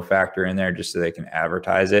the cofactor in there just so they can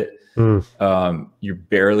advertise it. You're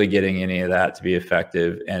barely getting any of that to be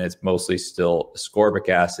effective, and it's mostly still ascorbic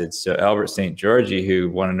acid. So Albert St. Georgi, who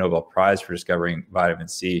won a Nobel Prize for discovering vitamin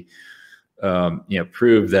C,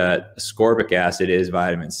 proved that ascorbic acid is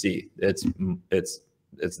vitamin C. It's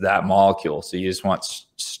that molecule. So you just want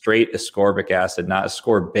straight ascorbic acid, not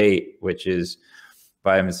ascorbate, which is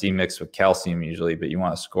vitamin C mixed with calcium usually, but you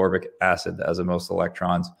want ascorbic acid that has the most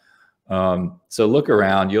electrons. So look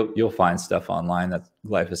around, you'll find stuff online that's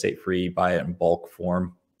glyphosate free. Buy it in bulk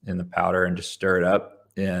form in the powder and just stir it up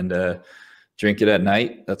and drink it at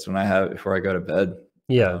night. That's when I have it before I go to bed.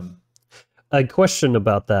 Yeah. A question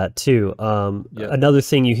about that too. Yeah. Another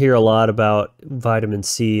thing you hear a lot about vitamin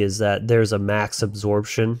C is that there's a max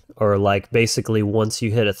absorption, or like basically once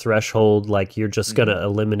you hit a threshold, like you're just gonna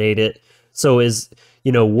eliminate it. So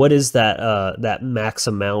what is that max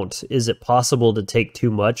amount? Is it possible to take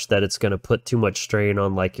too much that it's gonna put too much strain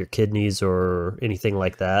on like your kidneys or anything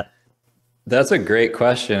like that? That's a great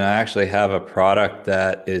question. I actually have a product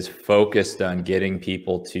that is focused on getting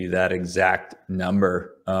people to that exact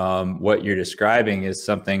number. What you're describing is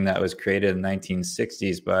something that was created in the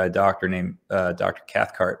 1960s by a doctor named Dr.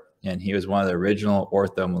 Cathcart. And he was one of the original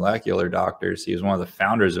orthomolecular doctors. He was one of the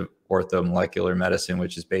founders of orthomolecular medicine,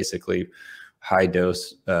 which is basically high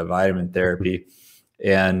dose vitamin therapy.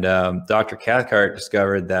 And Dr. Cathcart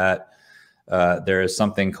discovered that there is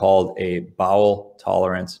something called a bowel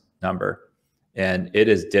tolerance number. And it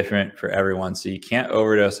is different for everyone. So you can't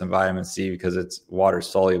overdose on vitamin C because it's water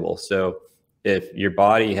soluble. So if your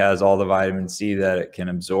body has all the vitamin C that it can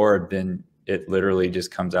absorb, then it literally just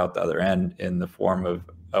comes out the other end in the form of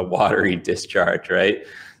a watery discharge, right?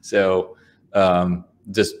 So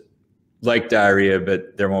just like diarrhea,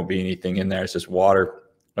 but there won't be anything in there. It's just water.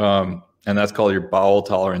 And that's called your bowel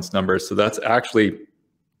tolerance number. So that's actually,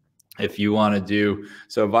 if you want to do,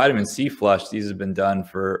 so vitamin C flush, these have been done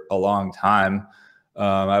for a long time.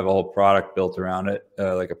 I have a whole product built around it,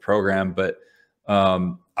 like a program, but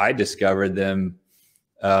I discovered them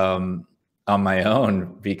on my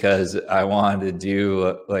own because I wanted to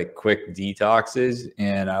do like quick detoxes.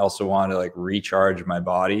 And I also wanted to like recharge my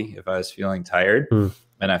body if I was feeling tired.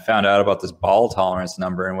 And I found out about this bowel tolerance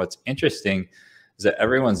number. And what's interesting is that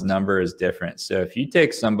everyone's number is different. So if you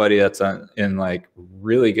take somebody that's in like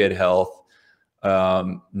really good health,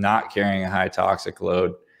 not carrying a high toxic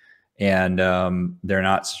load, and they're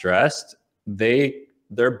not stressed,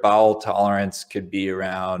 their bowel tolerance could be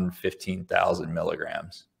around 15,000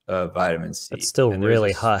 milligrams of vitamin C. That's still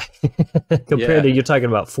really high compared to, you're talking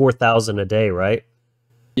about 4,000 a day, right?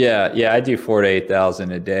 Yeah, I do 4,000 to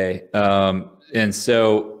 8,000 a day. And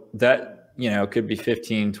so that, could be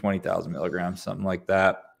 15, 20,000 milligrams, something like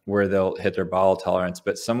that, where they'll hit their bowel tolerance.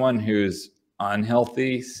 But someone who's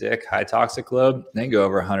unhealthy, sick, high toxic load, they go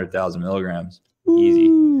over 100,000 milligrams. Easy.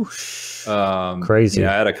 Crazy.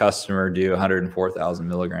 I had a customer do 104,000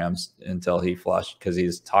 milligrams until he flushed because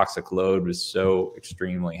his toxic load was so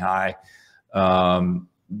extremely high.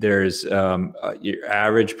 There's your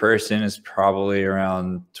average person is probably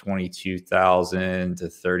around 22,000 to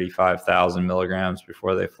 35,000 milligrams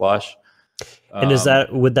before they flush. And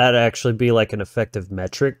would that actually be like an effective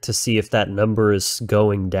metric to see if that number is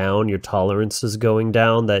going down, your tolerance is going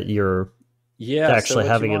down, that you're actually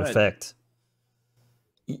having an effect?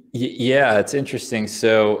 Yeah, it's interesting.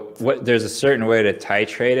 So there's a certain way to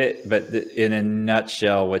titrate it, but in a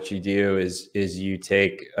nutshell, what you do is you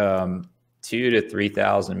take 2,000 to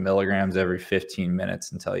 3,000 milligrams every 15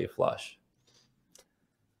 minutes until you flush.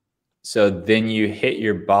 So then you hit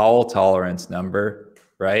your bowel tolerance number,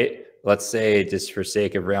 right? Let's say, just for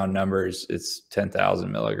sake of round numbers, it's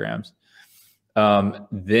 10,000 milligrams.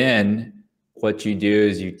 Then what you do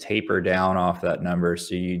is you taper down off that number.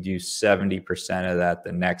 So you do 70% of that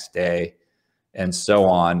the next day, and so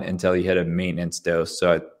on until you hit a maintenance dose.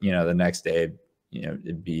 So, the next day,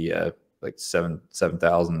 it'd be like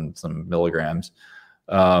 7,000 some milligrams.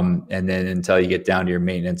 And then until you get down to your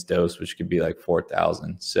maintenance dose, which could be like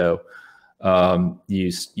 4,000. So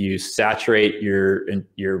you saturate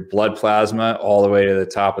your blood plasma all the way to the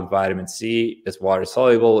top of vitamin C. It's water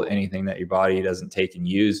soluble. Anything that your body doesn't take and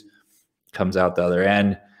use comes out the other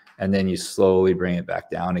end, and then you slowly bring it back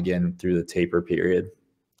down again through the taper period.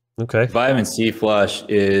 Okay. Vitamin C flush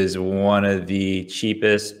is one of the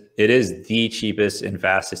cheapest. It is the cheapest and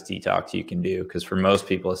fastest detox you can do, because for most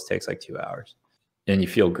people, it takes like 2 hours and you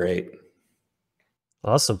feel great.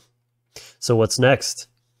 Awesome. So what's next?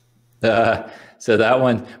 So that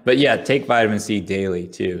one, but yeah, take vitamin C daily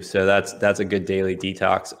too. So that's a good daily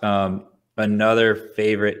detox. Another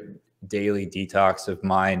favorite daily detox of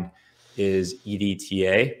mine is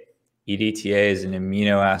EDTA. EDTA is an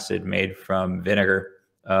amino acid made from vinegar.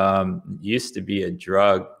 Used to be a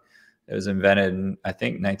drug. It was invented in, I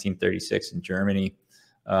think, 1936 in Germany.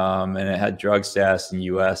 And it had drug status in the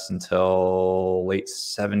US until late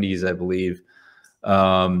 70s, I believe.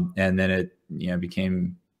 And then it,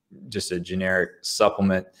 became just a generic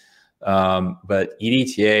supplement. But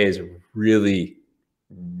EDTA is really,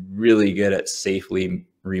 really good at safely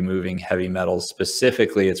removing heavy metals.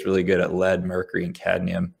 Specifically, it's really good at lead, mercury, and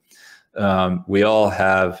cadmium. We all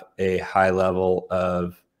have a high level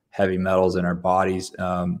of heavy metals in our bodies.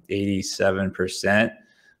 87%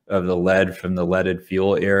 of the lead from the leaded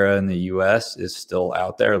fuel era in the US is still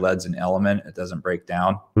out there. Lead's an element. It doesn't break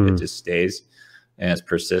down. It just stays, and it's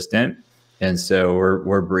persistent. And so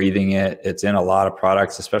we're breathing it. It's in a lot of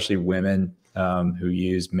products, especially women who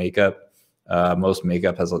use makeup. Most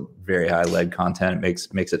makeup has a very high lead content. It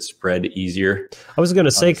makes it spread easier. I was going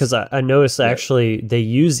to say, because I noticed actually they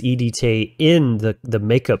use EDTA in the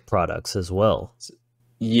makeup products as well.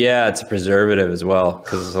 Yeah, it's a preservative as well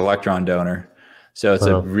because it's an electron donor. So it's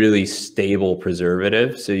a really stable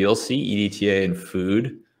preservative. So you'll see EDTA in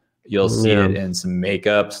food. You'll see it in some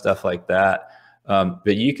makeup, stuff like that.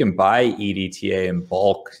 But you can buy EDTA in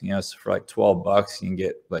bulk, so for like $12, you can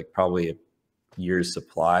get like probably a year's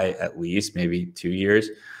supply, at least maybe 2 years.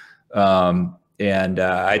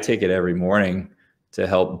 I take it every morning to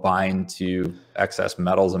help bind to excess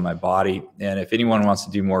metals in my body. And if anyone wants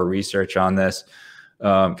to do more research on this,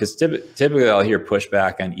 because typically I'll hear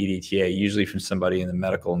pushback on EDTA, usually from somebody in the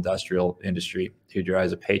medical industrial industry who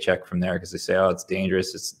derives a paycheck from there because they say, oh, it's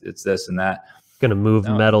dangerous, it's this and that. Going to move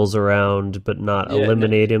metals around but not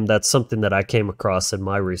eliminate them. That's something that I came across in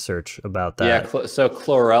my research about that. Yeah, so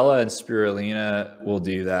chlorella and spirulina will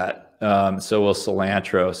do that. So will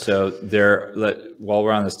cilantro. So while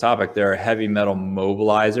we're on this topic, there are heavy metal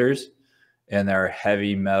mobilizers and there are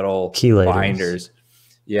heavy metal chelators. Binders.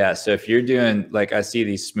 Yeah, so if you're doing, like, I see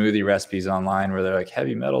these smoothie recipes online where they're like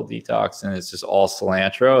heavy metal detox and it's just all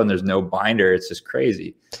cilantro and there's no binder. It's just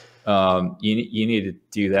crazy. You need to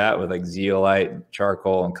do that with like zeolite,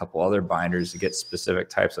 charcoal, and a couple other binders to get specific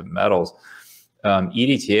types of metals.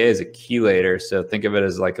 EDTA is a chelator, so think of it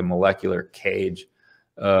as like a molecular cage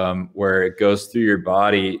where it goes through your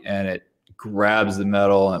body and it grabs the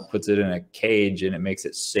metal and it puts it in a cage and it makes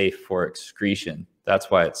it safe for excretion.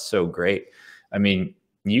 That's why it's so great. I mean,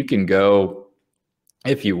 you can go,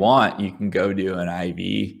 if you want, you can go do an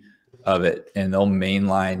IV of it and they'll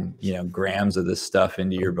mainline, grams of this stuff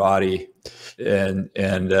into your body and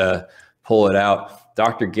pull it out.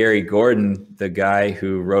 Dr. Gary Gordon, the guy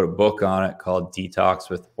who wrote a book on it called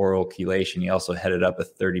Detox with Oral Chelation, he also headed up a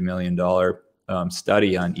 $30 million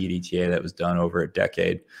study on EDTA that was done over a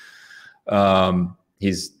decade.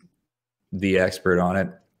 He's the expert on it.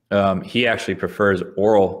 He actually prefers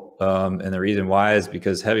oral. And the reason why is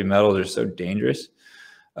because heavy metals are so dangerous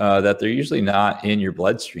that they're usually not in your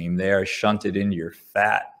bloodstream. They are shunted into your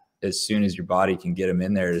fat as soon as your body can get them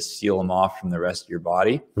in there to seal them off from the rest of your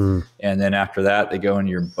body. And then after that, they go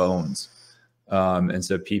into your bones. And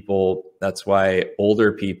so that's why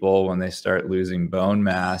older people, when they start losing bone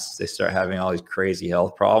mass, they start having all these crazy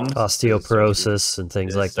health problems. Osteoporosis and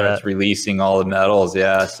things like that. It starts releasing all the metals.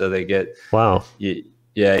 Yeah. So they get, you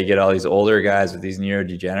get all these older guys with these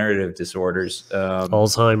neurodegenerative disorders.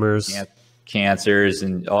 Alzheimer's. Cancers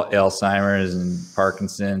and Alzheimer's and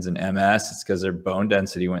Parkinson's and MS. It's because their bone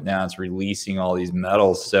density went down. It's releasing all these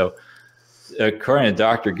metals. So according to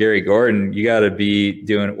Dr. Gary Gordon, you got to be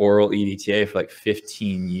doing oral EDTA for like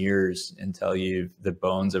 15 years until the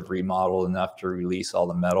bones have remodeled enough to release all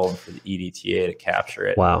the metal and for the EDTA to capture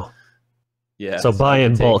it. Wow. Yeah. So buy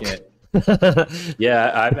in bulk.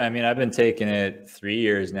 Yeah, I've been taking it 3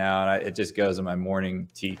 years now, and it just goes in my morning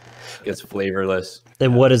tea. It gets flavorless.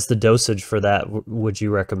 And what is the dosage for that? Would you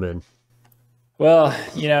recommend? Well,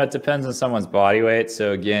 it depends on someone's body weight.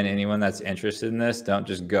 So again, anyone that's interested in this, don't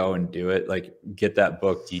just go and do it. Like, get that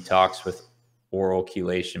book, Detox with Oral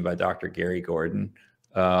Chelation by Dr. Gary Gordon.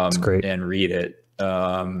 That's great. And read it.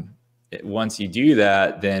 Once you do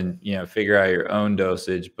that, then figure out your own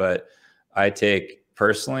dosage. But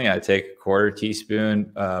Personally, I take a quarter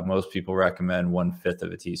teaspoon. Most people recommend 1/5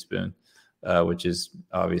 of a teaspoon, which is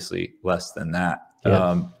obviously less than that.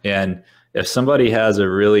 Yeah. And if somebody has a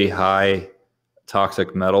really high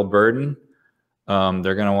toxic metal burden,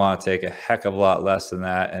 they're going to want to take a heck of a lot less than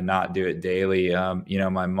that and not do it daily.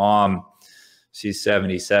 My mom, she's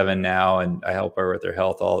 77 now, and I help her with her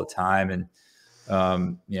health all the time.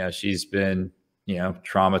 And, she's been,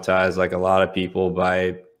 traumatized like a lot of people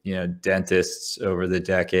by dentists over the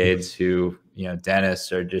decades who,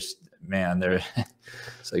 dentists are just, man, they're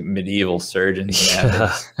it's like medieval surgeons.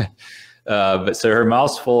 Yeah. But so her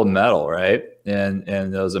mouth's full of metal, right? And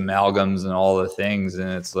those amalgams and all the things. And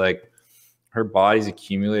it's like her body's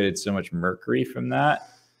accumulated so much mercury from that.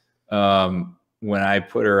 When I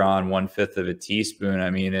put her on 1/5 of a teaspoon, I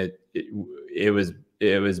mean, it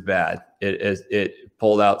was bad. It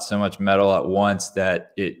pulled out so much metal at once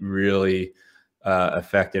that it really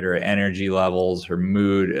affected her energy levels, her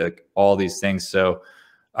mood, like all these things. So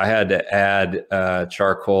I had to add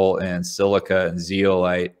charcoal and silica and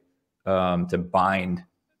zeolite to bind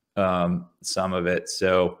some of it.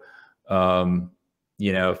 So,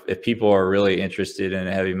 you know, if people are really interested in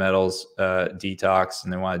a heavy metals detox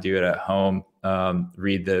and they want to do it at home,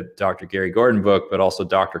 read the Dr. Gary Gordon book, but also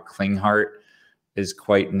Dr. Klinghardt is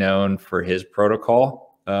quite known for his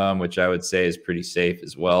protocol, which I would say is pretty safe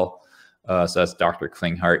as well. So that's Dr.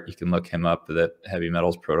 Klinghardt. You can look him up for the heavy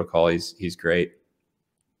metals protocol. He's great.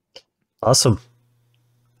 Awesome.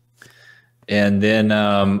 And then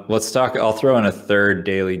let's talk, I'll throw in a third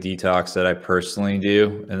daily detox that I personally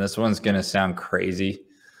do. And this one's going to sound crazy.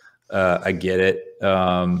 I get it.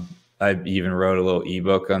 I even wrote a little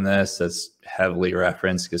ebook on this that's heavily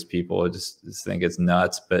referenced because people just think it's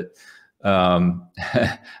nuts. But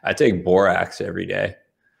I take borax every day.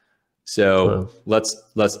 So let's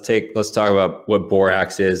talk about what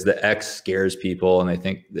borax is. The X scares people and they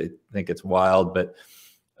think it's wild, but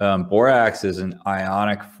borax is an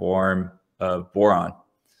ionic form of boron.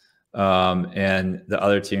 And the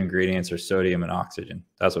other two ingredients are sodium and oxygen.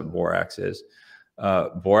 That's what borax is.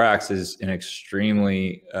 Borax is an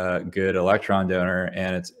extremely good electron donor,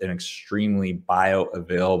 and it's an extremely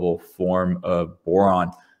bioavailable form of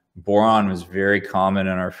boron. Boron was very common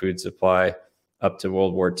in our food supply up to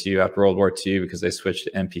World War II. After World War II, because they switched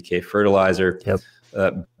to NPK fertilizer,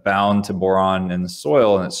 bound to boron in the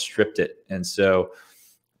soil and it stripped it. And so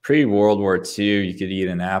pre-World War II, you could eat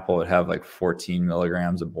an apple, it'd have like 14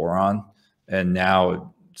 milligrams of boron. And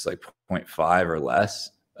now it's like 0.5 or less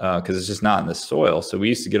because it's just not in the soil. So we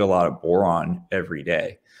used to get a lot of boron every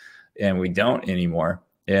day and we don't anymore.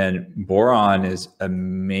 And boron is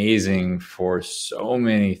amazing for so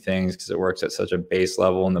many things because it works at such a base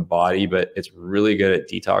level in the body, but it's really good at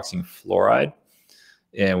detoxing fluoride.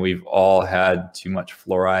 And we've all had too much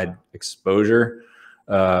fluoride exposure.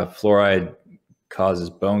 Fluoride causes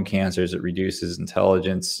bone cancers. It reduces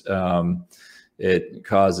intelligence. It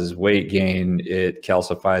causes weight gain. It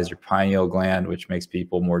calcifies your pineal gland, which makes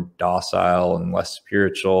people more docile and less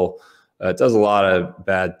spiritual. It does a lot of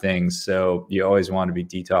bad things. So you always want to be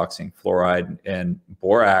detoxing fluoride and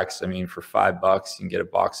borax. I mean, for $5, you can get a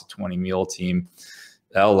box of 20 meal team.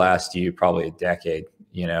 That'll last you probably a decade,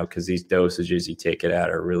 you know, because these dosages you take it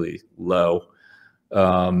at are really low.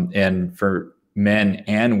 And for men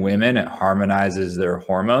and women, it harmonizes their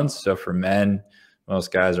hormones. So for men,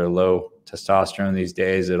 most guys are low testosterone these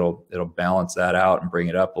days. It'll balance that out and bring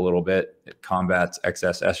it up a little bit. It combats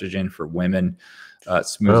excess estrogen. For women, it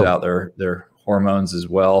smooths out their hormones as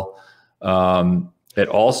well. It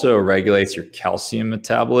also regulates your calcium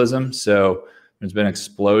metabolism. So there's been an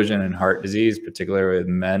explosion in heart disease, particularly with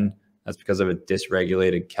men. That's because of a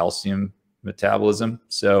dysregulated calcium metabolism.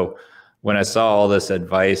 So when I saw all this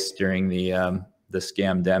advice during the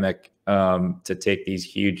scamdemic to take these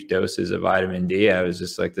huge doses of vitamin D, I was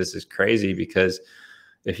just like, this is crazy, because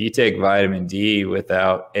if you take vitamin D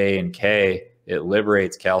without A and K, it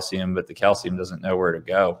liberates calcium, but the calcium doesn't know where to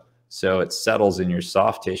go. So it settles in your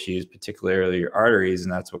soft tissues, particularly your arteries,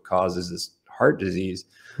 and that's what causes this heart disease.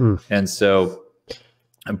 And so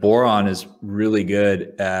boron is really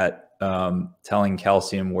good at telling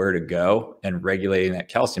calcium where to go and regulating that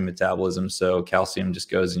calcium metabolism. So calcium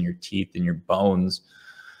just goes in your teeth and your bones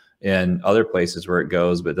and other places where it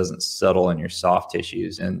goes, but it doesn't settle in your soft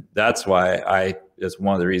tissues. And that's why it's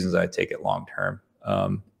one of the reasons I take it long term,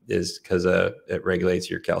 is because it regulates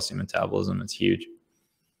your calcium metabolism. It's huge.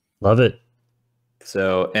 Love it.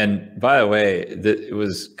 So, and by the way, it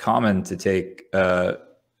was common to take,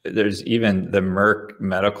 there's even the Merck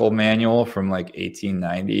medical manual from like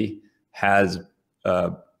 1890 has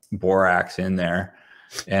borax in there.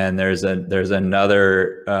 And there's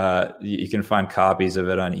another, you can find copies of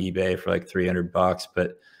it on eBay for like $300,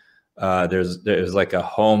 but there's like a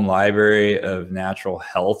home library of natural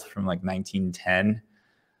health from like 1910.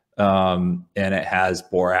 And it has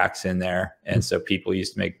borax in there. And so people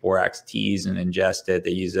used to make borax teas and ingest it.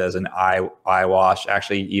 They use it as an eye wash.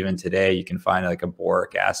 Actually, even today, you can find like a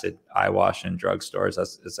boric acid eye wash in drugstores.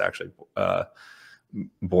 It's actually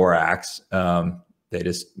borax. They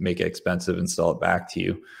just make it expensive and sell it back to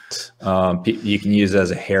you. You can use it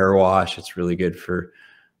as a hair wash. It's really good for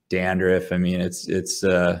dandruff. I mean, it's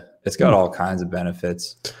got all kinds of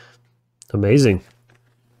benefits. Amazing.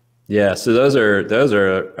 Yeah, so those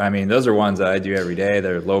are ones that I do every day.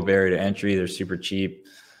 They're low barrier to entry. They're super cheap,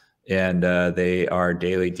 and they are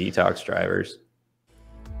daily detox drivers.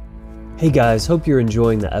 Hey guys, hope you're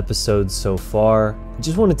enjoying the episode so far. I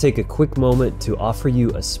just want to take a quick moment to offer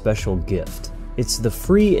you a special gift. It's the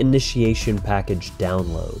free initiation package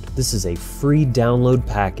download. This is a free download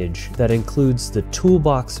package that includes the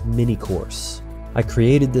Toolbox mini course. I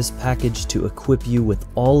created this package to equip you with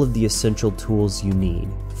all of the essential tools you need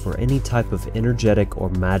for any type of energetic or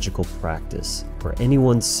magical practice for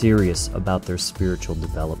anyone serious about their spiritual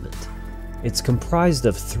development. It's comprised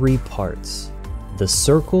of 3 parts: the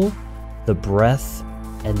circle, the breath,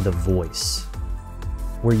 and the voice,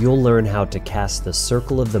 where you'll learn how to cast the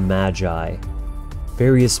circle of the Magi,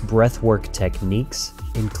 various breathwork techniques,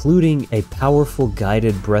 including a powerful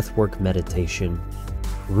guided breathwork meditation,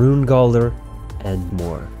 rune galler, and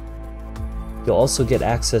more. You'll also get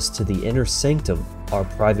access to the Inner Sanctum, our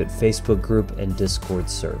private Facebook group and Discord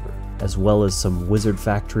server, as well as some Wizard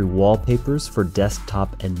Factory wallpapers for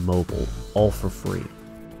desktop and mobile, all for free.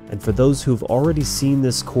 And for those who've already seen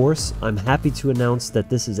this course, I'm happy to announce that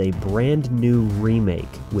this is a brand new remake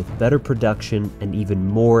with better production and even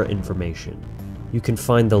more information. You can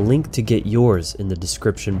find the link to get yours in the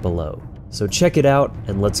description below. So check it out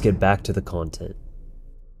and let's get back to the content.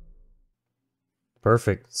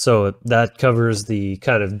 Perfect. So that covers the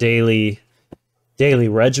kind of daily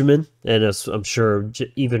regimen, and I'm sure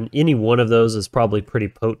even any one of those is probably pretty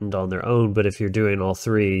potent on their own, but if you're doing all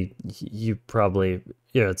 3, you probably,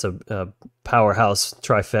 it's a powerhouse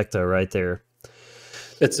trifecta right there.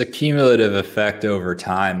 It's a cumulative effect over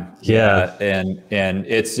time. Yeah. And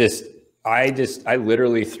it's just, I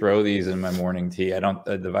literally throw these in my morning tea. I don't,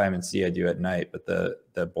 the vitamin C I do at night, but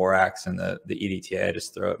the borax and the EDTA, I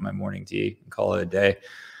just throw it in my morning tea and call it a day.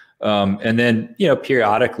 And then,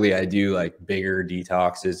 periodically I do like bigger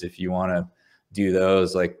detoxes if you want to do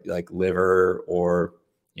those, like liver or,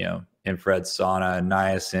 infrared sauna,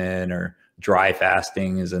 niacin, or dry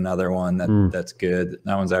fasting is another one that's good.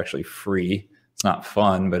 That one's actually free. It's not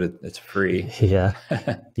fun, but it's free. Yeah.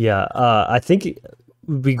 Yeah. I think it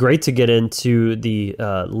would be great to get into the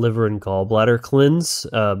liver and gallbladder cleanse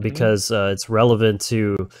because it's relevant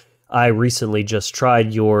to, I recently just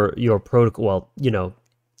tried your protocol. Well,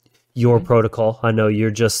 your protocol. I know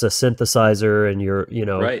you're just a synthesizer and you're,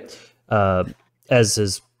 right. As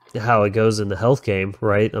is how it goes in the health game,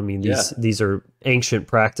 right? I mean, these are ancient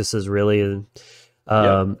practices really.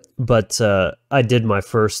 And, but I did my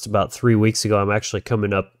first about 3 weeks ago. I'm actually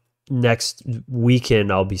coming up next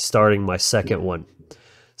weekend. I'll be starting my second one.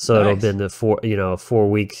 So it'll be in the 4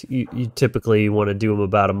 week. You typically want to do them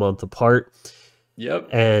about a month apart. Yep.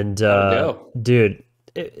 And dude,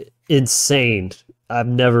 insane. I've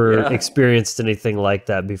never experienced anything like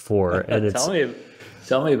that before. And it's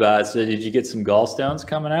tell me about it. So did you get some gallstones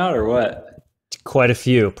coming out or what? Quite a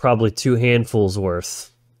few, probably 2 handfuls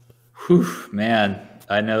worth. Whew, man,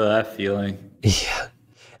 I know that feeling. Yeah.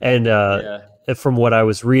 And from what I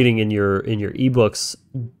was reading in your ebooks,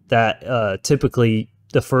 that typically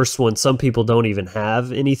the first one, some people don't even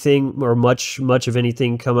have anything or much of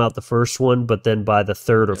anything come out the first one, but then by the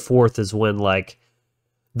 3rd or 4th is when like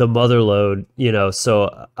the mother load,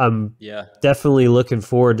 so I'm definitely looking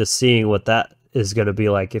forward to seeing what that is going to be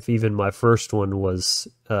like, if even my first one was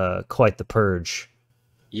quite the purge.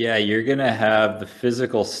 Yeah, you're going to have the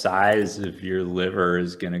physical size of your liver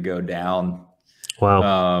is going to go down.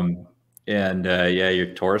 Wow. And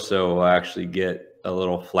your torso will actually get a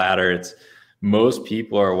little flatter. Most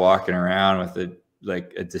people are walking around with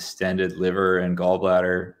a distended liver and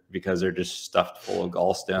gallbladder because they're just stuffed full of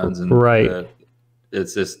gallstones. And right.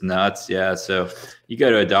 It's just nuts. Yeah. So you go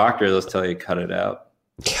to a doctor, they'll tell you cut it out.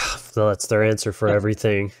 Yeah, so that's their answer for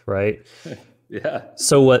everything, right? Yeah.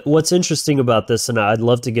 So what's interesting about this, and I'd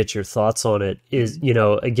love to get your thoughts on it, is,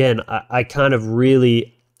 again, I kind of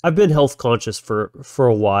really, I've been health conscious for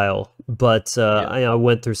a while, but I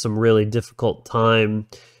went through some really difficult time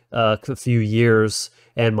a few years,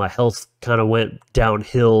 and my health kind of went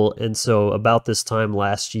downhill. And so about this time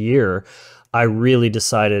last year, I really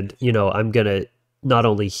decided, I'm going to not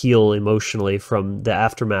only heal emotionally from the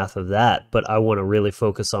aftermath of that, but I want to really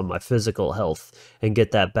focus on my physical health and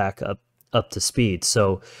get that back up to speed.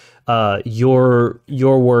 So your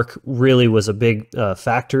work really was a big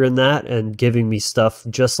factor in that, and giving me stuff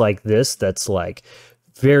just like this that's like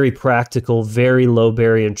very practical, very low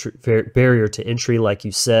barrier to entry, like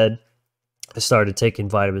you said. I started taking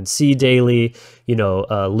vitamin C daily,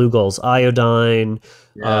 Lugol's iodine.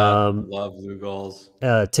 Love Lugol's.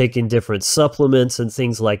 Taking different supplements and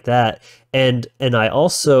things like that. And I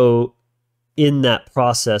also, in that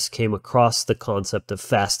process, came across the concept of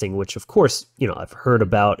fasting, which of course, I've heard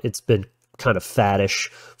about. It's been kind of faddish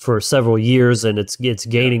for several years, and it's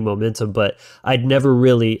gaining momentum, but I'd never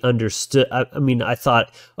really understood. I mean, I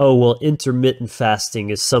thought, oh, well, intermittent fasting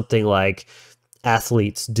is something like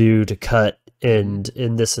athletes do to cut and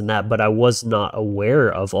this and that, but I was not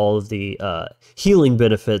aware of all of the healing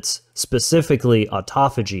benefits, specifically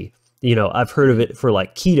autophagy. You know, I've heard of it for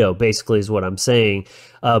like keto, basically, is what I'm saying,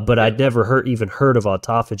 but I'd Yep. never even heard of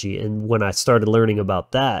autophagy. And when I started learning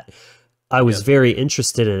about that, I was Yep. very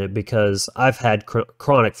interested in it because I've had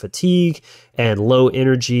chronic fatigue and low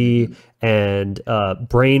energy Mhm. and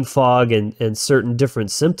brain fog and certain different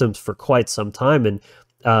symptoms for quite some time.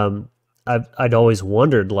 And I'd always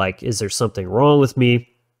wondered, like, is there something wrong with me?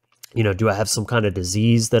 You know, do I have some kind of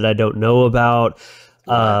disease that I don't know about?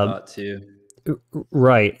 What I Um, thought too.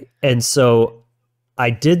 right. And so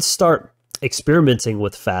I did start experimenting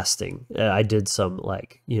with fasting. I did some,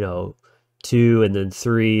 like, you know, 2 and then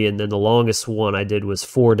 3, and then the longest one I did was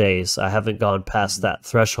 4 days. I haven't gone past Mhm. that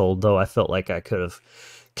threshold, though I felt like I could have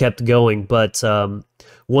kept going. But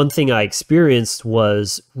one thing I experienced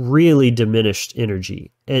was really diminished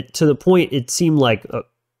energy. To the point it seemed like,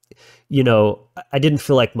 you know, I didn't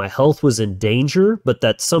feel like my health was in danger, but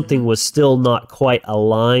that something Mhm. was still not quite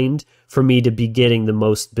aligned for me to be getting the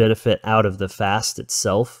most benefit out of the fast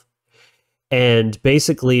itself. And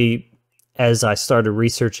basically, as I started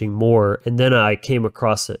researching more, and then I came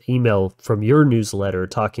across an email from your newsletter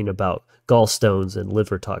talking about gallstones and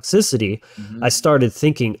liver toxicity, I Mhm. started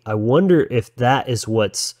thinking, I wonder if that is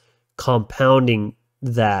what's compounding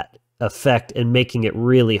that effect and making it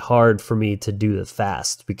really hard for me to do the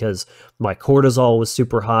fast because my cortisol was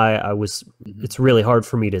super high. It's Mhm. really hard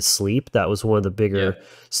for me to sleep. That was one of the bigger Yeah.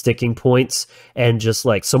 sticking points. And just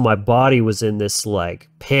like, so my body was in this like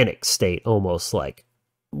panic state, almost like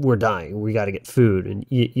we're dying, we got to get food, and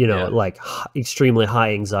you know, Yeah. like extremely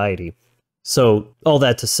high anxiety. So all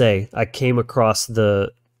that to say, I came across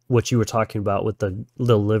the what you were talking about with the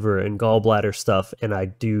liver and gallbladder stuff, and I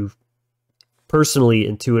do personally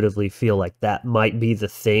intuitively feel like that might be the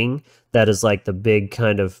thing that is like the big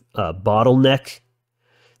kind of bottleneck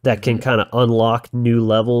that can Mhm. kind of unlock new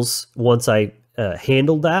levels once I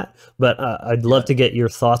handle that. But I'd love Yeah. to get your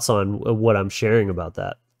thoughts on what I'm sharing about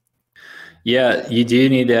that. Yeah, you do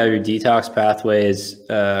need to have your detox pathways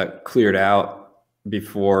cleared out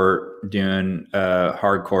before doing a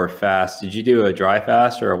hardcore fast. Did you do a dry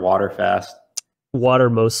fast or a water fast? Water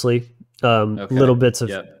mostly, little Okay. bits of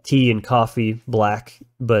Yep. tea and coffee, black,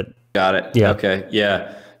 but Got it. yeah. Okay.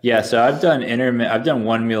 Yeah. Yeah. So I've done intermittent, I've done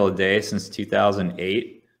one meal a day since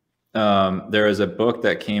 2008. There was a book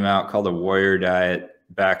that came out called The Warrior Diet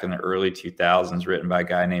back in the early 2000s, written by a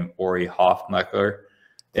guy named Ori Hofmeckler.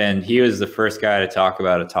 And he was the first guy to talk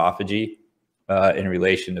about autophagy in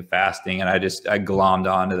relation to fasting. And I glommed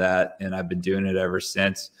onto that and I've been doing it ever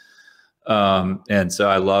since. And so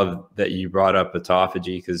I love that you brought up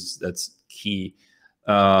autophagy because that's key.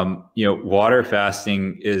 You know, water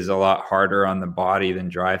fasting is a lot harder on the body than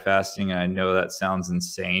dry fasting. And I know that sounds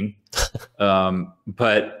insane.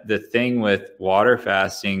 But the thing with water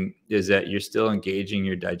fasting is that you're still engaging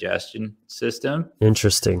your digestion system.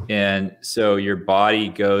 Interesting. And so your body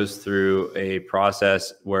goes through a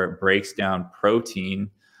process where it breaks down protein,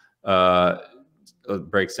 uh,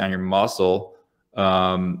 breaks down your muscle.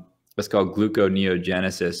 It's called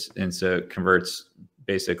gluconeogenesis. And so it converts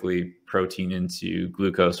basically protein into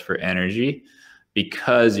glucose for energy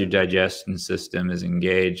because your digestion system is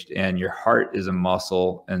engaged and your heart is a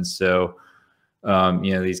muscle. And so,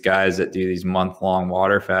 you know, these guys that do these month-long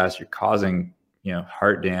water fasts, you're causing, you know,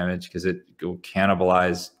 heart damage because it will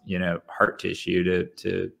cannibalize, you know, heart tissue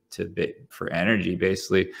for energy,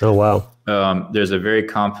 basically. Oh wow. There's a very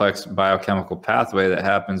complex biochemical pathway that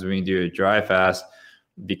happens when you do a dry fast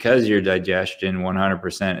because your digestion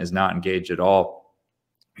 100% is not engaged at all.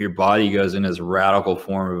 Your body goes in this radical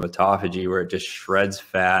form of autophagy where it just shreds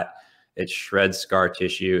fat, it shreds scar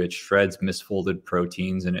tissue, it shreds misfolded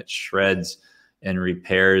proteins, and it shreds and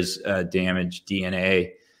repairs damaged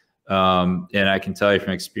DNA. And I can tell you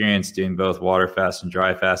from experience doing both water fast and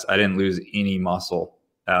dry fast, I didn't lose any muscle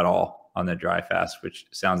at all on the dry fast, which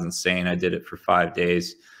sounds insane. I did it for 5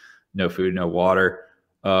 days, no food, no water.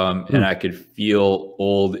 And Hmm. I could feel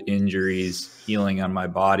old injuries healing on my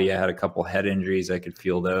body. I had a couple head injuries. I could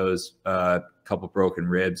feel those, a couple broken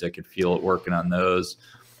ribs. I could feel it working on those.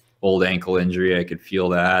 Old ankle injury. I could feel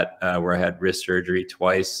that where I had wrist surgery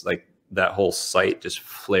twice. Like that whole site just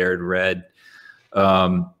flared red.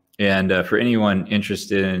 And for anyone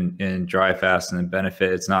interested in dry fast and the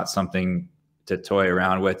benefit, it's not something to toy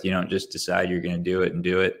around with. You don't just decide you're going to do it and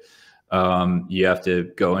do it. You have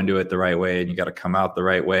to go into it the right way and you got to come out the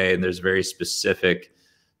right way. And there's very specific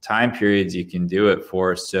time periods you can do it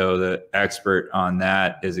for. So the expert on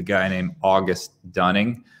that is a guy named August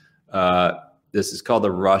Dunning. This is called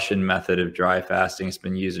the Russian method of dry fasting. It's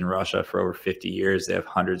been used in Russia for over 50 years. They have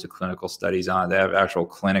hundreds of clinical studies on it. They have actual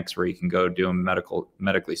clinics where you can go do them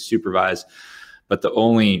medically supervised. But the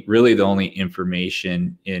only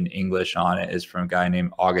information in English on it is from a guy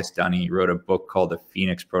named August Dunny. He wrote a book called The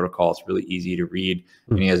Phoenix Protocol. It's really easy to read.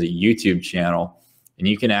 And he has a YouTube channel. And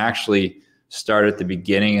you can actually start at the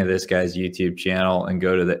beginning of this guy's YouTube channel and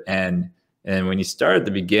go to the end. And when you start at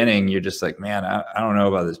the beginning, you're just like, man, I don't know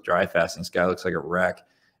about this dry fasting. This guy looks like a wreck.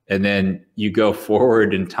 And then you go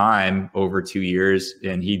forward in time over 2 years,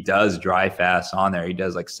 and he does dry fasts on there. He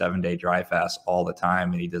does like 7-day dry fasts all the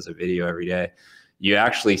time, and he does a video every day. You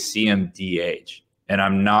actually see him de-age. And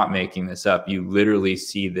I'm not making this up. You literally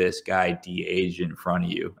see this guy de-age in front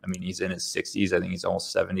of you. I mean, he's in his 60s. I think he's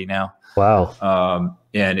almost 70 now. Wow.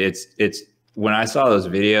 And it's when I saw those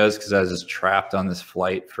videos, because I was just trapped on this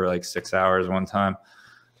flight for like 6 hours one time,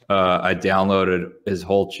 I downloaded his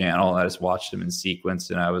whole channel. I just watched him in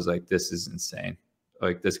sequence, and I was like, this is insane.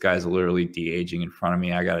 Like, this guy's literally de-aging in front of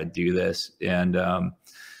me. I got to do this. And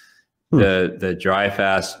the dry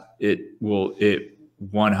fast, it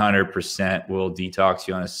 100% will detox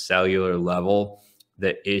you on a cellular level.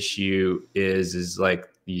 The issue is like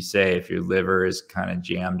you say, if your liver is kind of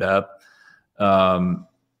jammed up,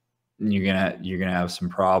 you're gonna have some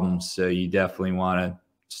problems. So you definitely want to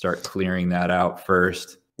start clearing that out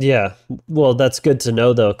first. Yeah. Well, that's good to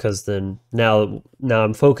know though, because then now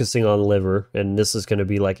I'm focusing on liver, and this is going to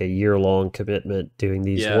be like a year-long commitment, doing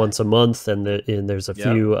these once a month, and there's a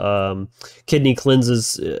few kidney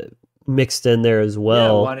cleanses mixed in there as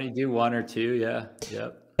well. Yeah, why don't you do 1 or 2? Yeah.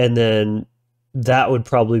 Yep. And then that would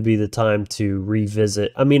probably be the time to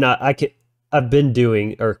revisit. I mean, I've been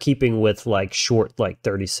doing or keeping with like short, like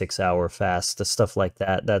 36-hour fasts, the stuff like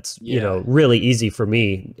that. That's, really easy for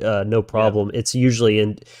me. No problem. Yeah. It's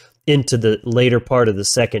usually into the later part of the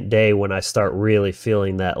second day when I start really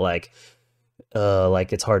feeling that like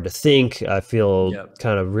it's hard to think. I feel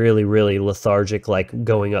kind of really, really lethargic, like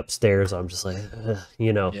going upstairs. I'm just like,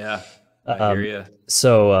 Yeah, I hear you.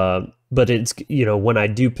 So, but it's, when I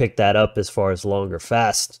do pick that up as far as longer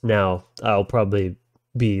fast, now I'll probably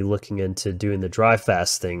be looking into doing the dry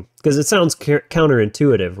fast thing, because it sounds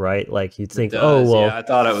counterintuitive, right? Like you'd think, oh, well. Yeah, I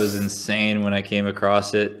thought it was insane when I came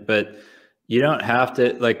across it, but you don't have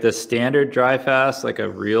to, like the standard dry fast, like a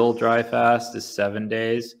real dry fast is 7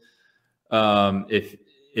 days.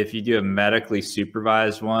 If you do a medically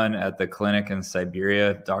supervised one at the clinic in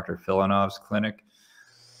Siberia, Dr. Filonov's clinic,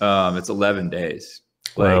 it's 11 days.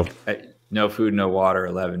 Wow. Like no food, no water,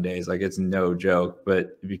 11 days. Like, it's no joke,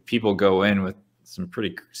 but people go in with some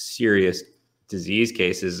pretty serious disease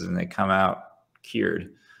cases and they come out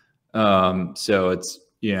cured. So it's,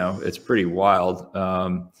 it's pretty wild.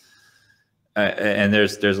 And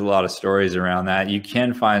there's a lot of stories around that. You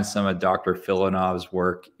can find some of Dr. Filonov's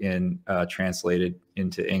work translated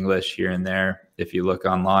into English here and there if you look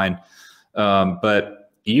online.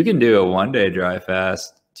 But you can do a 1-day dry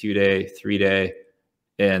fast, 2-day, 3-day,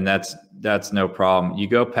 and that's no problem. You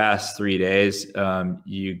go past 3 days,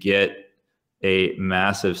 you get a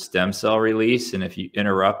massive stem cell release. And if you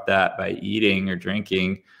interrupt that by eating or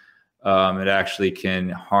drinking, it actually can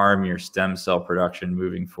harm your stem cell production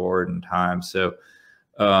moving forward in time. So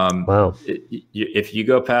wow. If you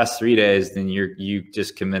go past 3 days, then you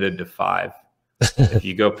just committed to 5. If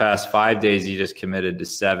you go past 5 days, you just committed to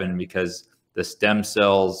 7, because the stem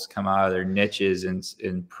cells come out of their niches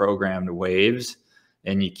in programmed waves,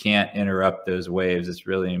 and you can't interrupt those waves. It's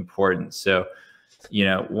really important. So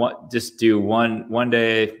just do one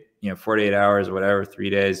day, 48 hours, whatever,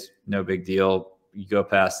 3 days, no big deal. You go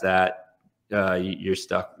past that, you're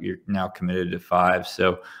stuck. You're now committed to 5.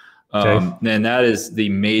 So, then that is the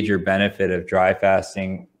major benefit of dry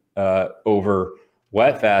fasting over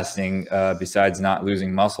wet fasting, besides not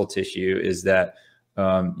losing muscle tissue, is that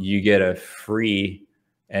you get a free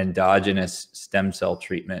endogenous stem cell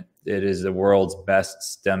treatment. It is the world's best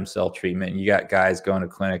stem cell treatment. You got guys going to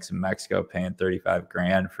clinics in Mexico paying 35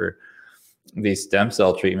 grand for these stem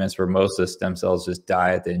cell treatments, where most of the stem cells just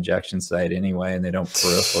die at the injection site anyway, and they don't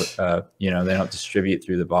they don't distribute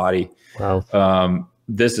through the body. Wow.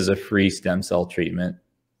 This is a free stem cell treatment.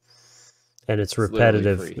 And it's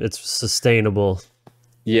repetitive. It's sustainable.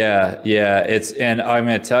 Yeah. And I'm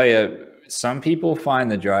going to tell you, some people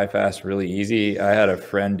find the dry fast really easy. I had a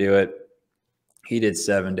friend do it. He did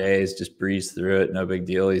 7 days, just breezed through it. No big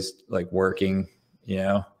deal. He's like working,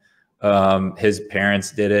 his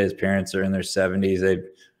parents did it. His parents are in their 70s. They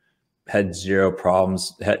had zero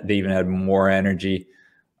problems. They even had more energy.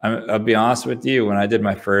 I'll be honest with you. When I did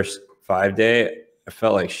my first 5-day, I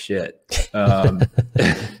felt like shit.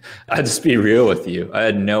 I I'll just be real with you. I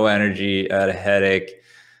had no energy. I had a headache.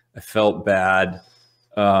 I felt bad.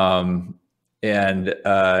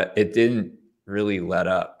 It didn't really let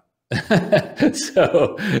up.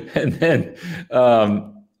 So, and then,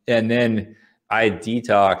 and then I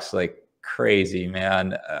detox like crazy,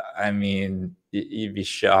 man. I mean, you'd be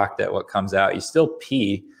shocked at what comes out. You still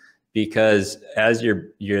pee because as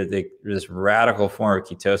this radical form of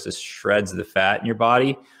ketosis shreds the fat in your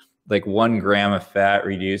body. Like 1 gram of fat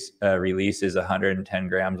releases 110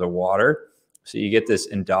 grams of water. So you get this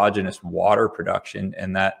endogenous water production,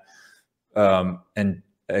 and that and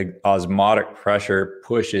osmotic pressure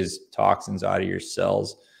pushes toxins out of your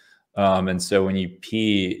cells. And so when you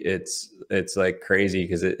pee, it's like crazy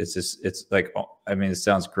because it's like, I mean, it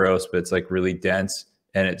sounds gross, but it's like really dense,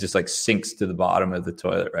 and it just like sinks to the bottom of the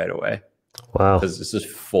toilet right away. Wow. Because it's just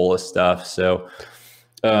full of stuff. So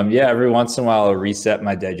yeah, every once in a while I'll reset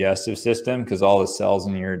my digestive system because all the cells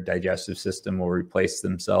in your digestive system will replace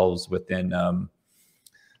themselves within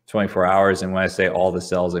 24 hours. And when I say all the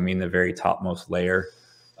cells, I mean the very topmost layer.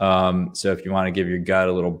 So if you want to give your gut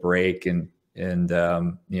a little break and give it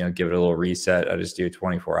a little reset, I just do a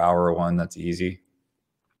 24-hour one. That's easy.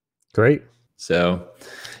 Great. So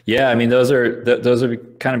yeah, I mean, those are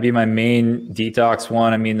kind of be my main detox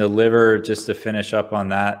one. I mean, the liver, just to finish up on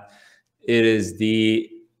that, it is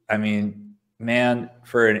I mean, man,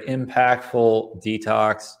 for an impactful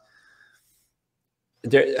detox,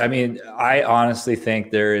 I honestly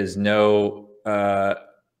think there is no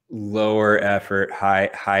lower effort,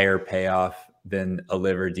 higher payoff than a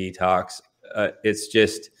liver detox. It's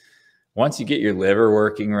just, once you get your liver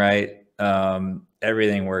working right,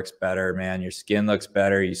 everything works better, man. Your skin looks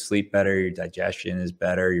better, you sleep better, your digestion is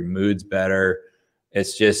better, your mood's better.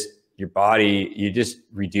 It's just your body, you just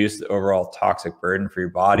reduce the overall toxic burden for your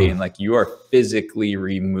body. And like, you are physically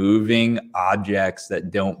removing objects that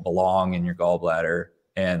don't belong in your gallbladder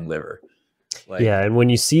and liver. Like, yeah. And when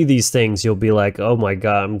you see these things, you'll be like, oh my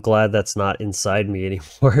God, I'm glad that's not inside me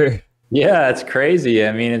anymore. yeah, it's crazy.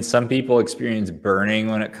 I mean, and some people experience burning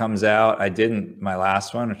when it comes out. I didn't my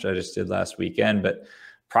last one, which I just did last weekend, but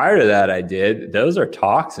prior to that, I did. Those are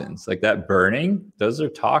toxins. Like that burning, those are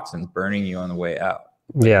toxins burning you on the way out.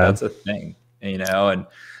 Like, yeah, that's a thing, and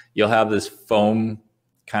you'll have this foam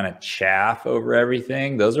kind of chaff over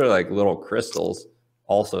everything. Those are like little crystals,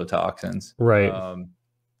 also toxins. right.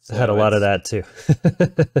 So I had a lot of that too.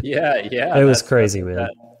 yeah. It was crazy, man.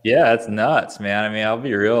 Yeah, it's nuts, man. I mean, I'll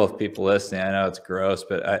be real with people listening. I know it's gross,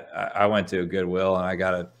 but I went to a Goodwill and I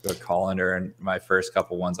got a colander, and my first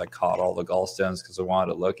couple ones, I caught all the gallstones because I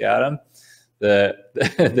wanted to look at them.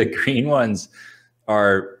 The green ones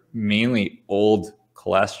are mainly old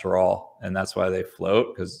cholesterol, and that's why they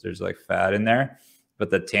float, because there's like fat in there. But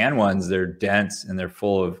the tan ones, they're dense and they're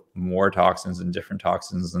full of more toxins and different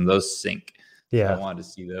toxins, and those sink. Yeah. So I wanted to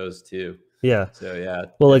see those too. Yeah. So yeah,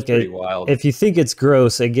 well, it's like pretty wild. If you think it's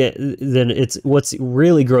gross, again, then it's what's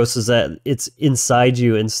really gross is that it's inside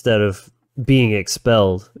you instead of being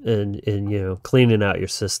expelled and cleaning out your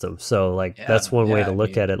system. So like that's one way to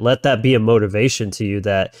look at it. Let that be a motivation to you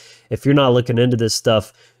that if you're not looking into this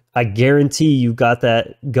stuff, I guarantee you got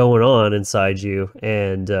that going on inside you,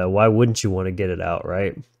 and why wouldn't you want to get it out,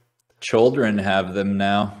 right? Children have them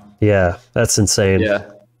now. Yeah, that's insane.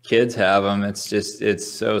 Yeah, kids have them.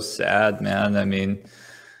 It's so sad, man. I mean,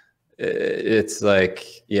 it's like,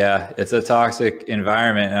 yeah, it's a toxic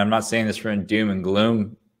environment. And I'm not saying this from a doom and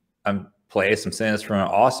gloom place. I'm saying this from an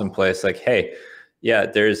awesome place. Like, hey, yeah,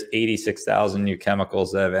 there's 86,000 new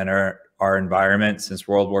chemicals that have entered our environment since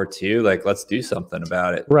World War II. Like, let's do something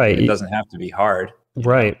about it. Right. It doesn't have to be hard.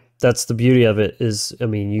 Right. That's the beauty of it is, I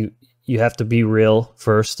mean, you have to be real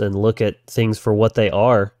first and look at things for what they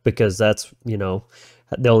are, because that's,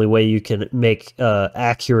 the only way you can make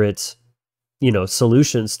accurate,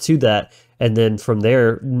 solutions to that. And then from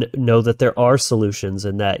there, know that there are solutions,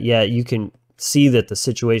 and that, yeah, you can see that the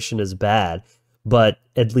situation is bad, but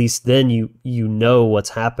at least then you know what's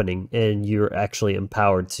happening, and you're actually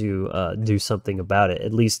empowered to do something about it.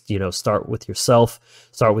 At least, start with yourself,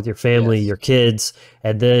 start with your family, your kids,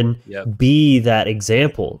 and then be that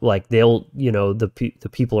example. Like they'll, the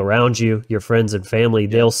people around you, your friends and family,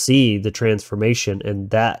 they'll see the transformation, and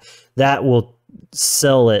that will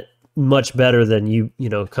sell it much better than you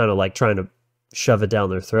kind of like trying to shove it down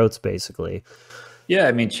their throats, basically. Yeah,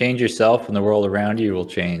 I mean, change yourself and the world around you will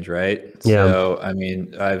change, right? Yeah. So, I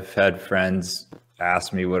mean, I've had friends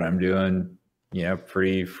ask me what I'm doing,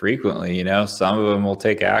 pretty frequently. Some of them will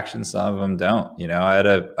take action, some of them don't. I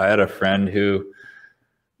had a friend who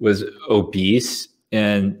was obese,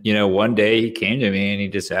 and one day he came to me and he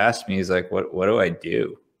just asked me, he's like, what do I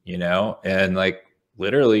do? And like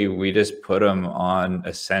literally we just put him on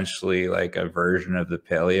essentially like a version of the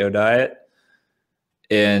paleo diet,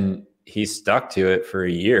 and he stuck to it for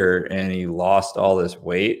a year and he lost all this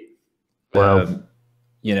weight. Wow.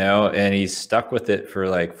 You know, and he's stuck with it for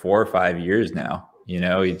like 4 or 5 years now. You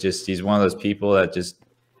know, he's one of those people that just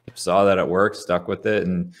saw that it worked, stuck with it,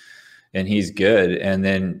 and he's good. And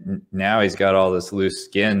then now he's got all this loose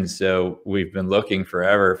skin. So we've been looking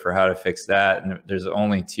forever for how to fix that. And there's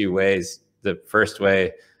only two ways. The first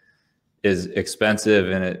way is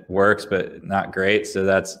expensive and it works, but not great. So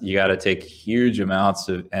that's, you got to take huge amounts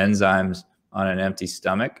of enzymes on an empty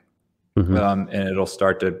stomach. And it'll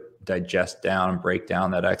start to digest down and break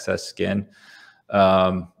down that excess skin,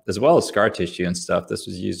 as well as scar tissue and stuff. This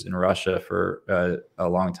was used in Russia for a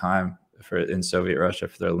long time, in Soviet Russia,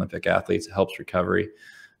 for their Olympic athletes. It helps recovery,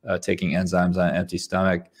 taking enzymes on an empty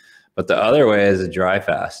stomach. But the other way is a dry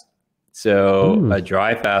fast. So a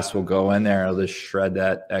dry fast will go in there, it'll just shred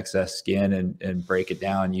that excess skin and break it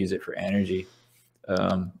down, use it for energy.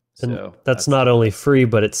 So that's not only free,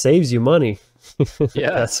 but it saves you money.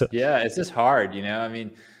 Yeah, yeah, it's just hard, you know. I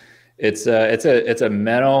mean, it's a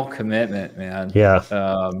mental commitment, man. Yeah.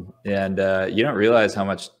 And you don't realize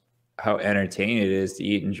how entertaining it is to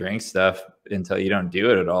eat and drink stuff until you don't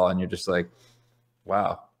do it at all, and you're just like,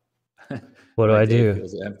 wow. What do I do?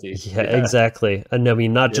 Feels empty. Yeah, exactly. And I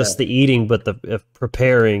mean, not just the eating, but the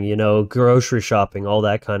preparing, you know, grocery shopping, all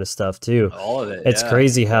that kind of stuff too. All of it. It's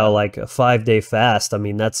crazy how like a 5-day fast, I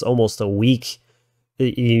mean, that's almost a week.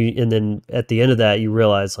 And then at the end of that, you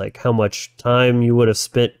realize like how much time you would have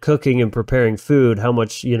spent cooking and preparing food, how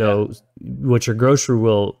much, you know, what your grocery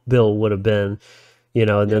bill would have been, you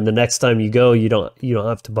know, and then the next time you go, you don't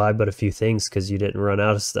have to buy but a few things because you didn't run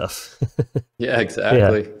out of stuff. Yeah,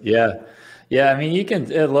 exactly. Yeah. I mean, you can,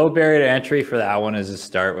 low barrier to entry for that one is to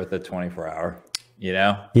start with a 24-hour, you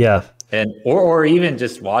know? Yeah. And, or even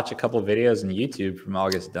just watch a couple of videos on YouTube from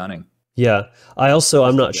August Dunning. Yeah.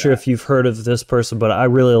 I'm not sure if you've heard of this person, but I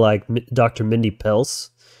really like Dr. Mindy Pelz.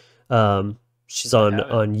 She's on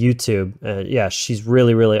YouTube. And yeah, she's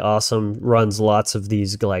really, really awesome. Runs lots of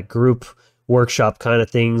these like group workshop kind of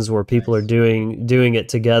things where people are doing it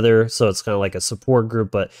together. So it's kind of like a support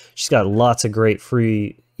group, but she's got lots of great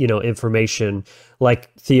free, you know, information.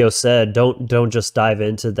 Like Theo said, don't just dive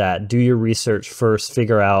into that. Do your research first,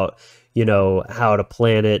 figure out, you know, how to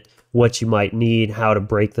plan it, what you might need, how to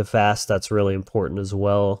break the fast. That's really important as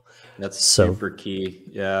well. That's super key.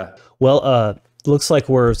 Yeah. Well, looks like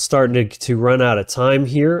we're starting to run out of time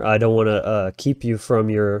here. I don't want to keep you from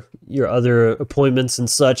your other appointments and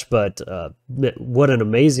such, but what an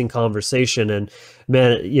amazing conversation. And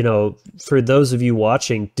man, you know, for those of you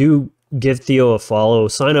watching, do give Theo a follow,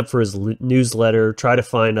 sign up for his newsletter, try to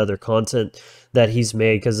find other content that he's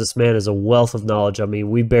made, because this man is a wealth of knowledge. I mean,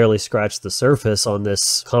 we barely scratched the surface on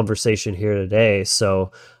this conversation here today.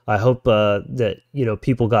 So I hope that, you know,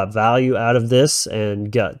 people got value out of this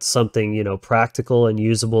and got something, you know, practical and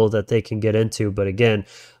usable that they can get into. But again,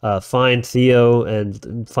 find Theo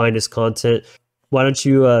and find his content. Why don't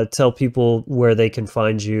you tell people where they can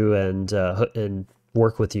find you and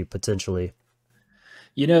work with you potentially?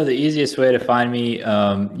 You know, the easiest way to find me,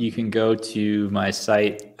 you can go to my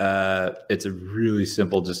site. It's a really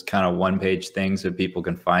simple, just kind of one-page thing so people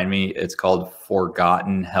can find me. It's called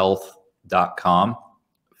forgottenhealth.com,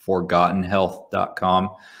 forgottenhealth.com.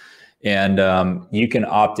 And you can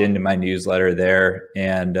opt into my newsletter there.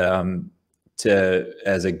 And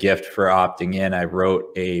as a gift for opting in, I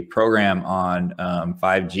wrote a program on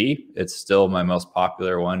 5G. It's still my most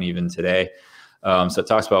popular one even today. So it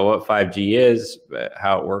talks about what 5G is,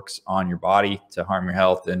 how it works on your body to harm your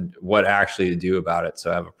health, and what actually to do about it. So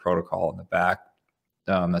I have a protocol in the back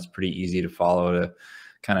that's pretty easy to follow to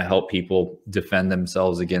kind of help people defend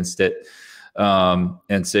themselves against it.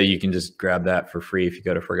 And so you can just grab that for free if you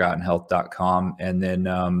go to forgottenhealth.com. And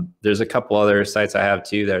then there's a couple other sites I have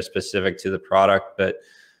too that are specific to the product, but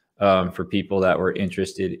for people that were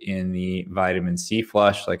interested in the vitamin C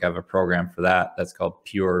flush, like I have a program for that. That's called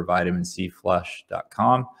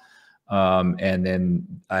purevitamincflush.com. And then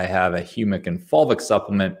I have a Humic and Fulvic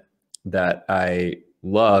supplement that I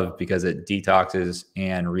love because it detoxes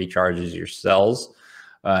and recharges your cells.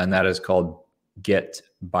 And that is called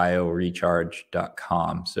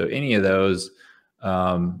BioRecharge.com. So any of those,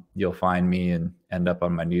 you'll find me and end up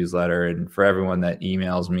on my newsletter. And for everyone that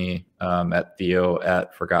emails me at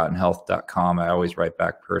theo@forgottenhealth.com, I always write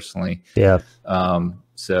back personally. Yeah.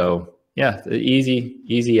 So yeah,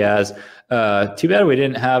 easy as. Too bad we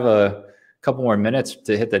didn't have a couple more minutes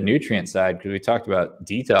to hit the nutrient side because we talked about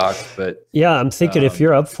detox. But yeah, I'm thinking if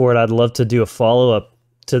you're up for it, I'd love to do a follow-up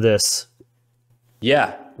to this.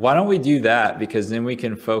 Yeah, Why don't we do that? Because then we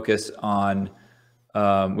can focus on,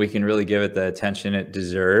 we can really give it the attention it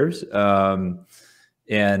deserves.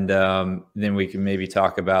 And then we can maybe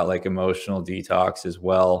talk about like emotional detox as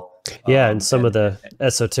well. Yeah, and some of the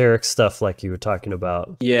esoteric stuff like you were talking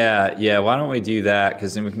about. Yeah, yeah. Why don't we do that?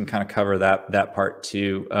 Because then we can kind of cover that part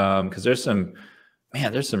too. Because there's some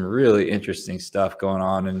really interesting stuff going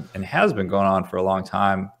on, and has been going on for a long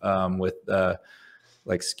time, with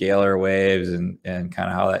like scalar waves and kind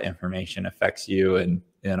of how that information affects you and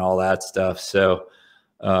all that stuff. So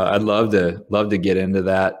I'd love to get into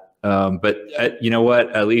that. But you know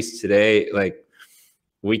what? At least today, like,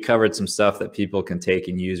 we covered some stuff that people can take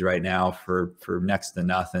and use right now for next to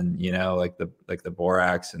nothing, you know, like the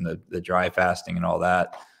borax and the dry fasting and all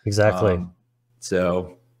that. Exactly.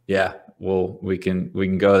 So yeah, we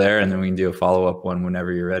can go there, and then we can do a follow-up one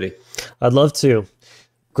whenever you're ready. I'd love to.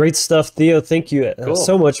 Great stuff, Theo. Thank you Cool.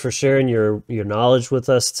 so much for sharing your knowledge with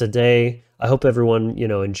us today. I hope everyone, you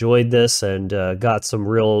know, enjoyed this and got some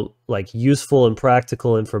real like useful and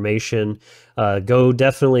practical information. Go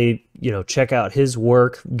definitely, you know, check out his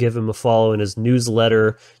work. Give him a follow in his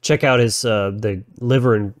newsletter. Check out his the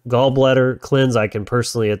liver and gallbladder cleanse. I can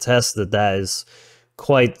personally attest that is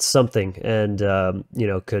quite something, and you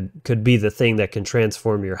know, could be the thing that can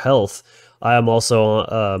transform your health. I am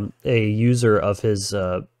also a user of his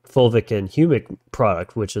Fulvic and Humic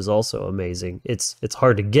product, which is also amazing. It's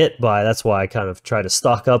hard to get by. That's why I kind of try to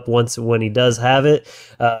stock up when he does have it.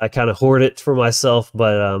 I kind of hoard it for myself,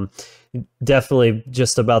 but definitely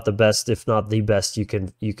just about the best, if not the best, you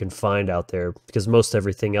can find out there, because most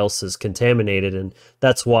everything else is contaminated, and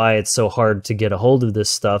that's why it's so hard to get a hold of this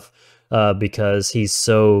stuff. Because he's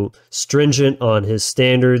so stringent on his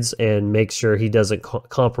standards and makes sure he doesn't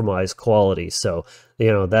compromise quality. So,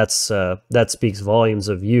 you know, that speaks volumes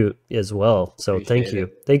of you as well. So thank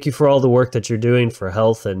you. Thank you for all the work that you're doing for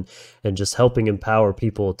health and just helping empower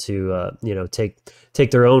people to, you know,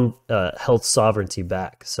 take their own health sovereignty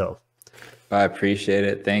back. So I appreciate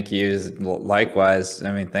it. Thank you. Likewise.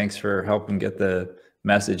 I mean, thanks for helping get the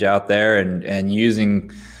message out there and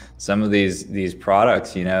using some of these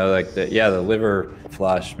products, you know, like the liver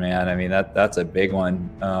flush, man. I mean, that's a big one.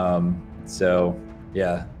 So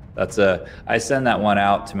yeah, I send that one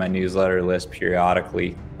out to my newsletter list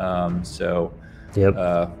periodically. So yep.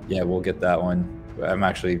 Yeah, we'll get that one. I'm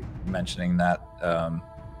actually mentioning that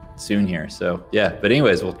soon here. So yeah, but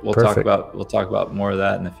anyways, we'll talk about more of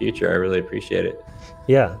that in the future. I really appreciate it.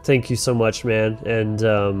 Yeah, thank you so much, man.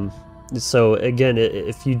 And so again,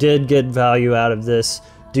 if you did get value out of this,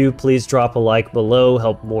 do please drop a like below.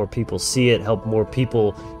 Help more people see it. Help more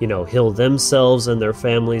people, you know, heal themselves and their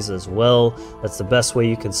families as well. That's the best way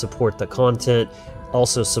you can support the content.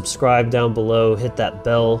 Also, subscribe down below. Hit that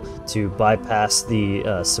bell to bypass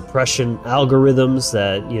the suppression algorithms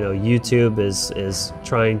that, you know, YouTube is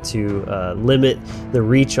trying to limit the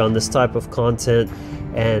reach on this type of content.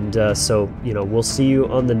 And so, you know, we'll see you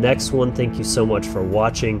on the next one. Thank you so much for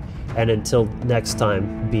watching. And until next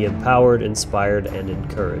time, be empowered, inspired, and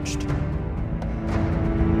encouraged.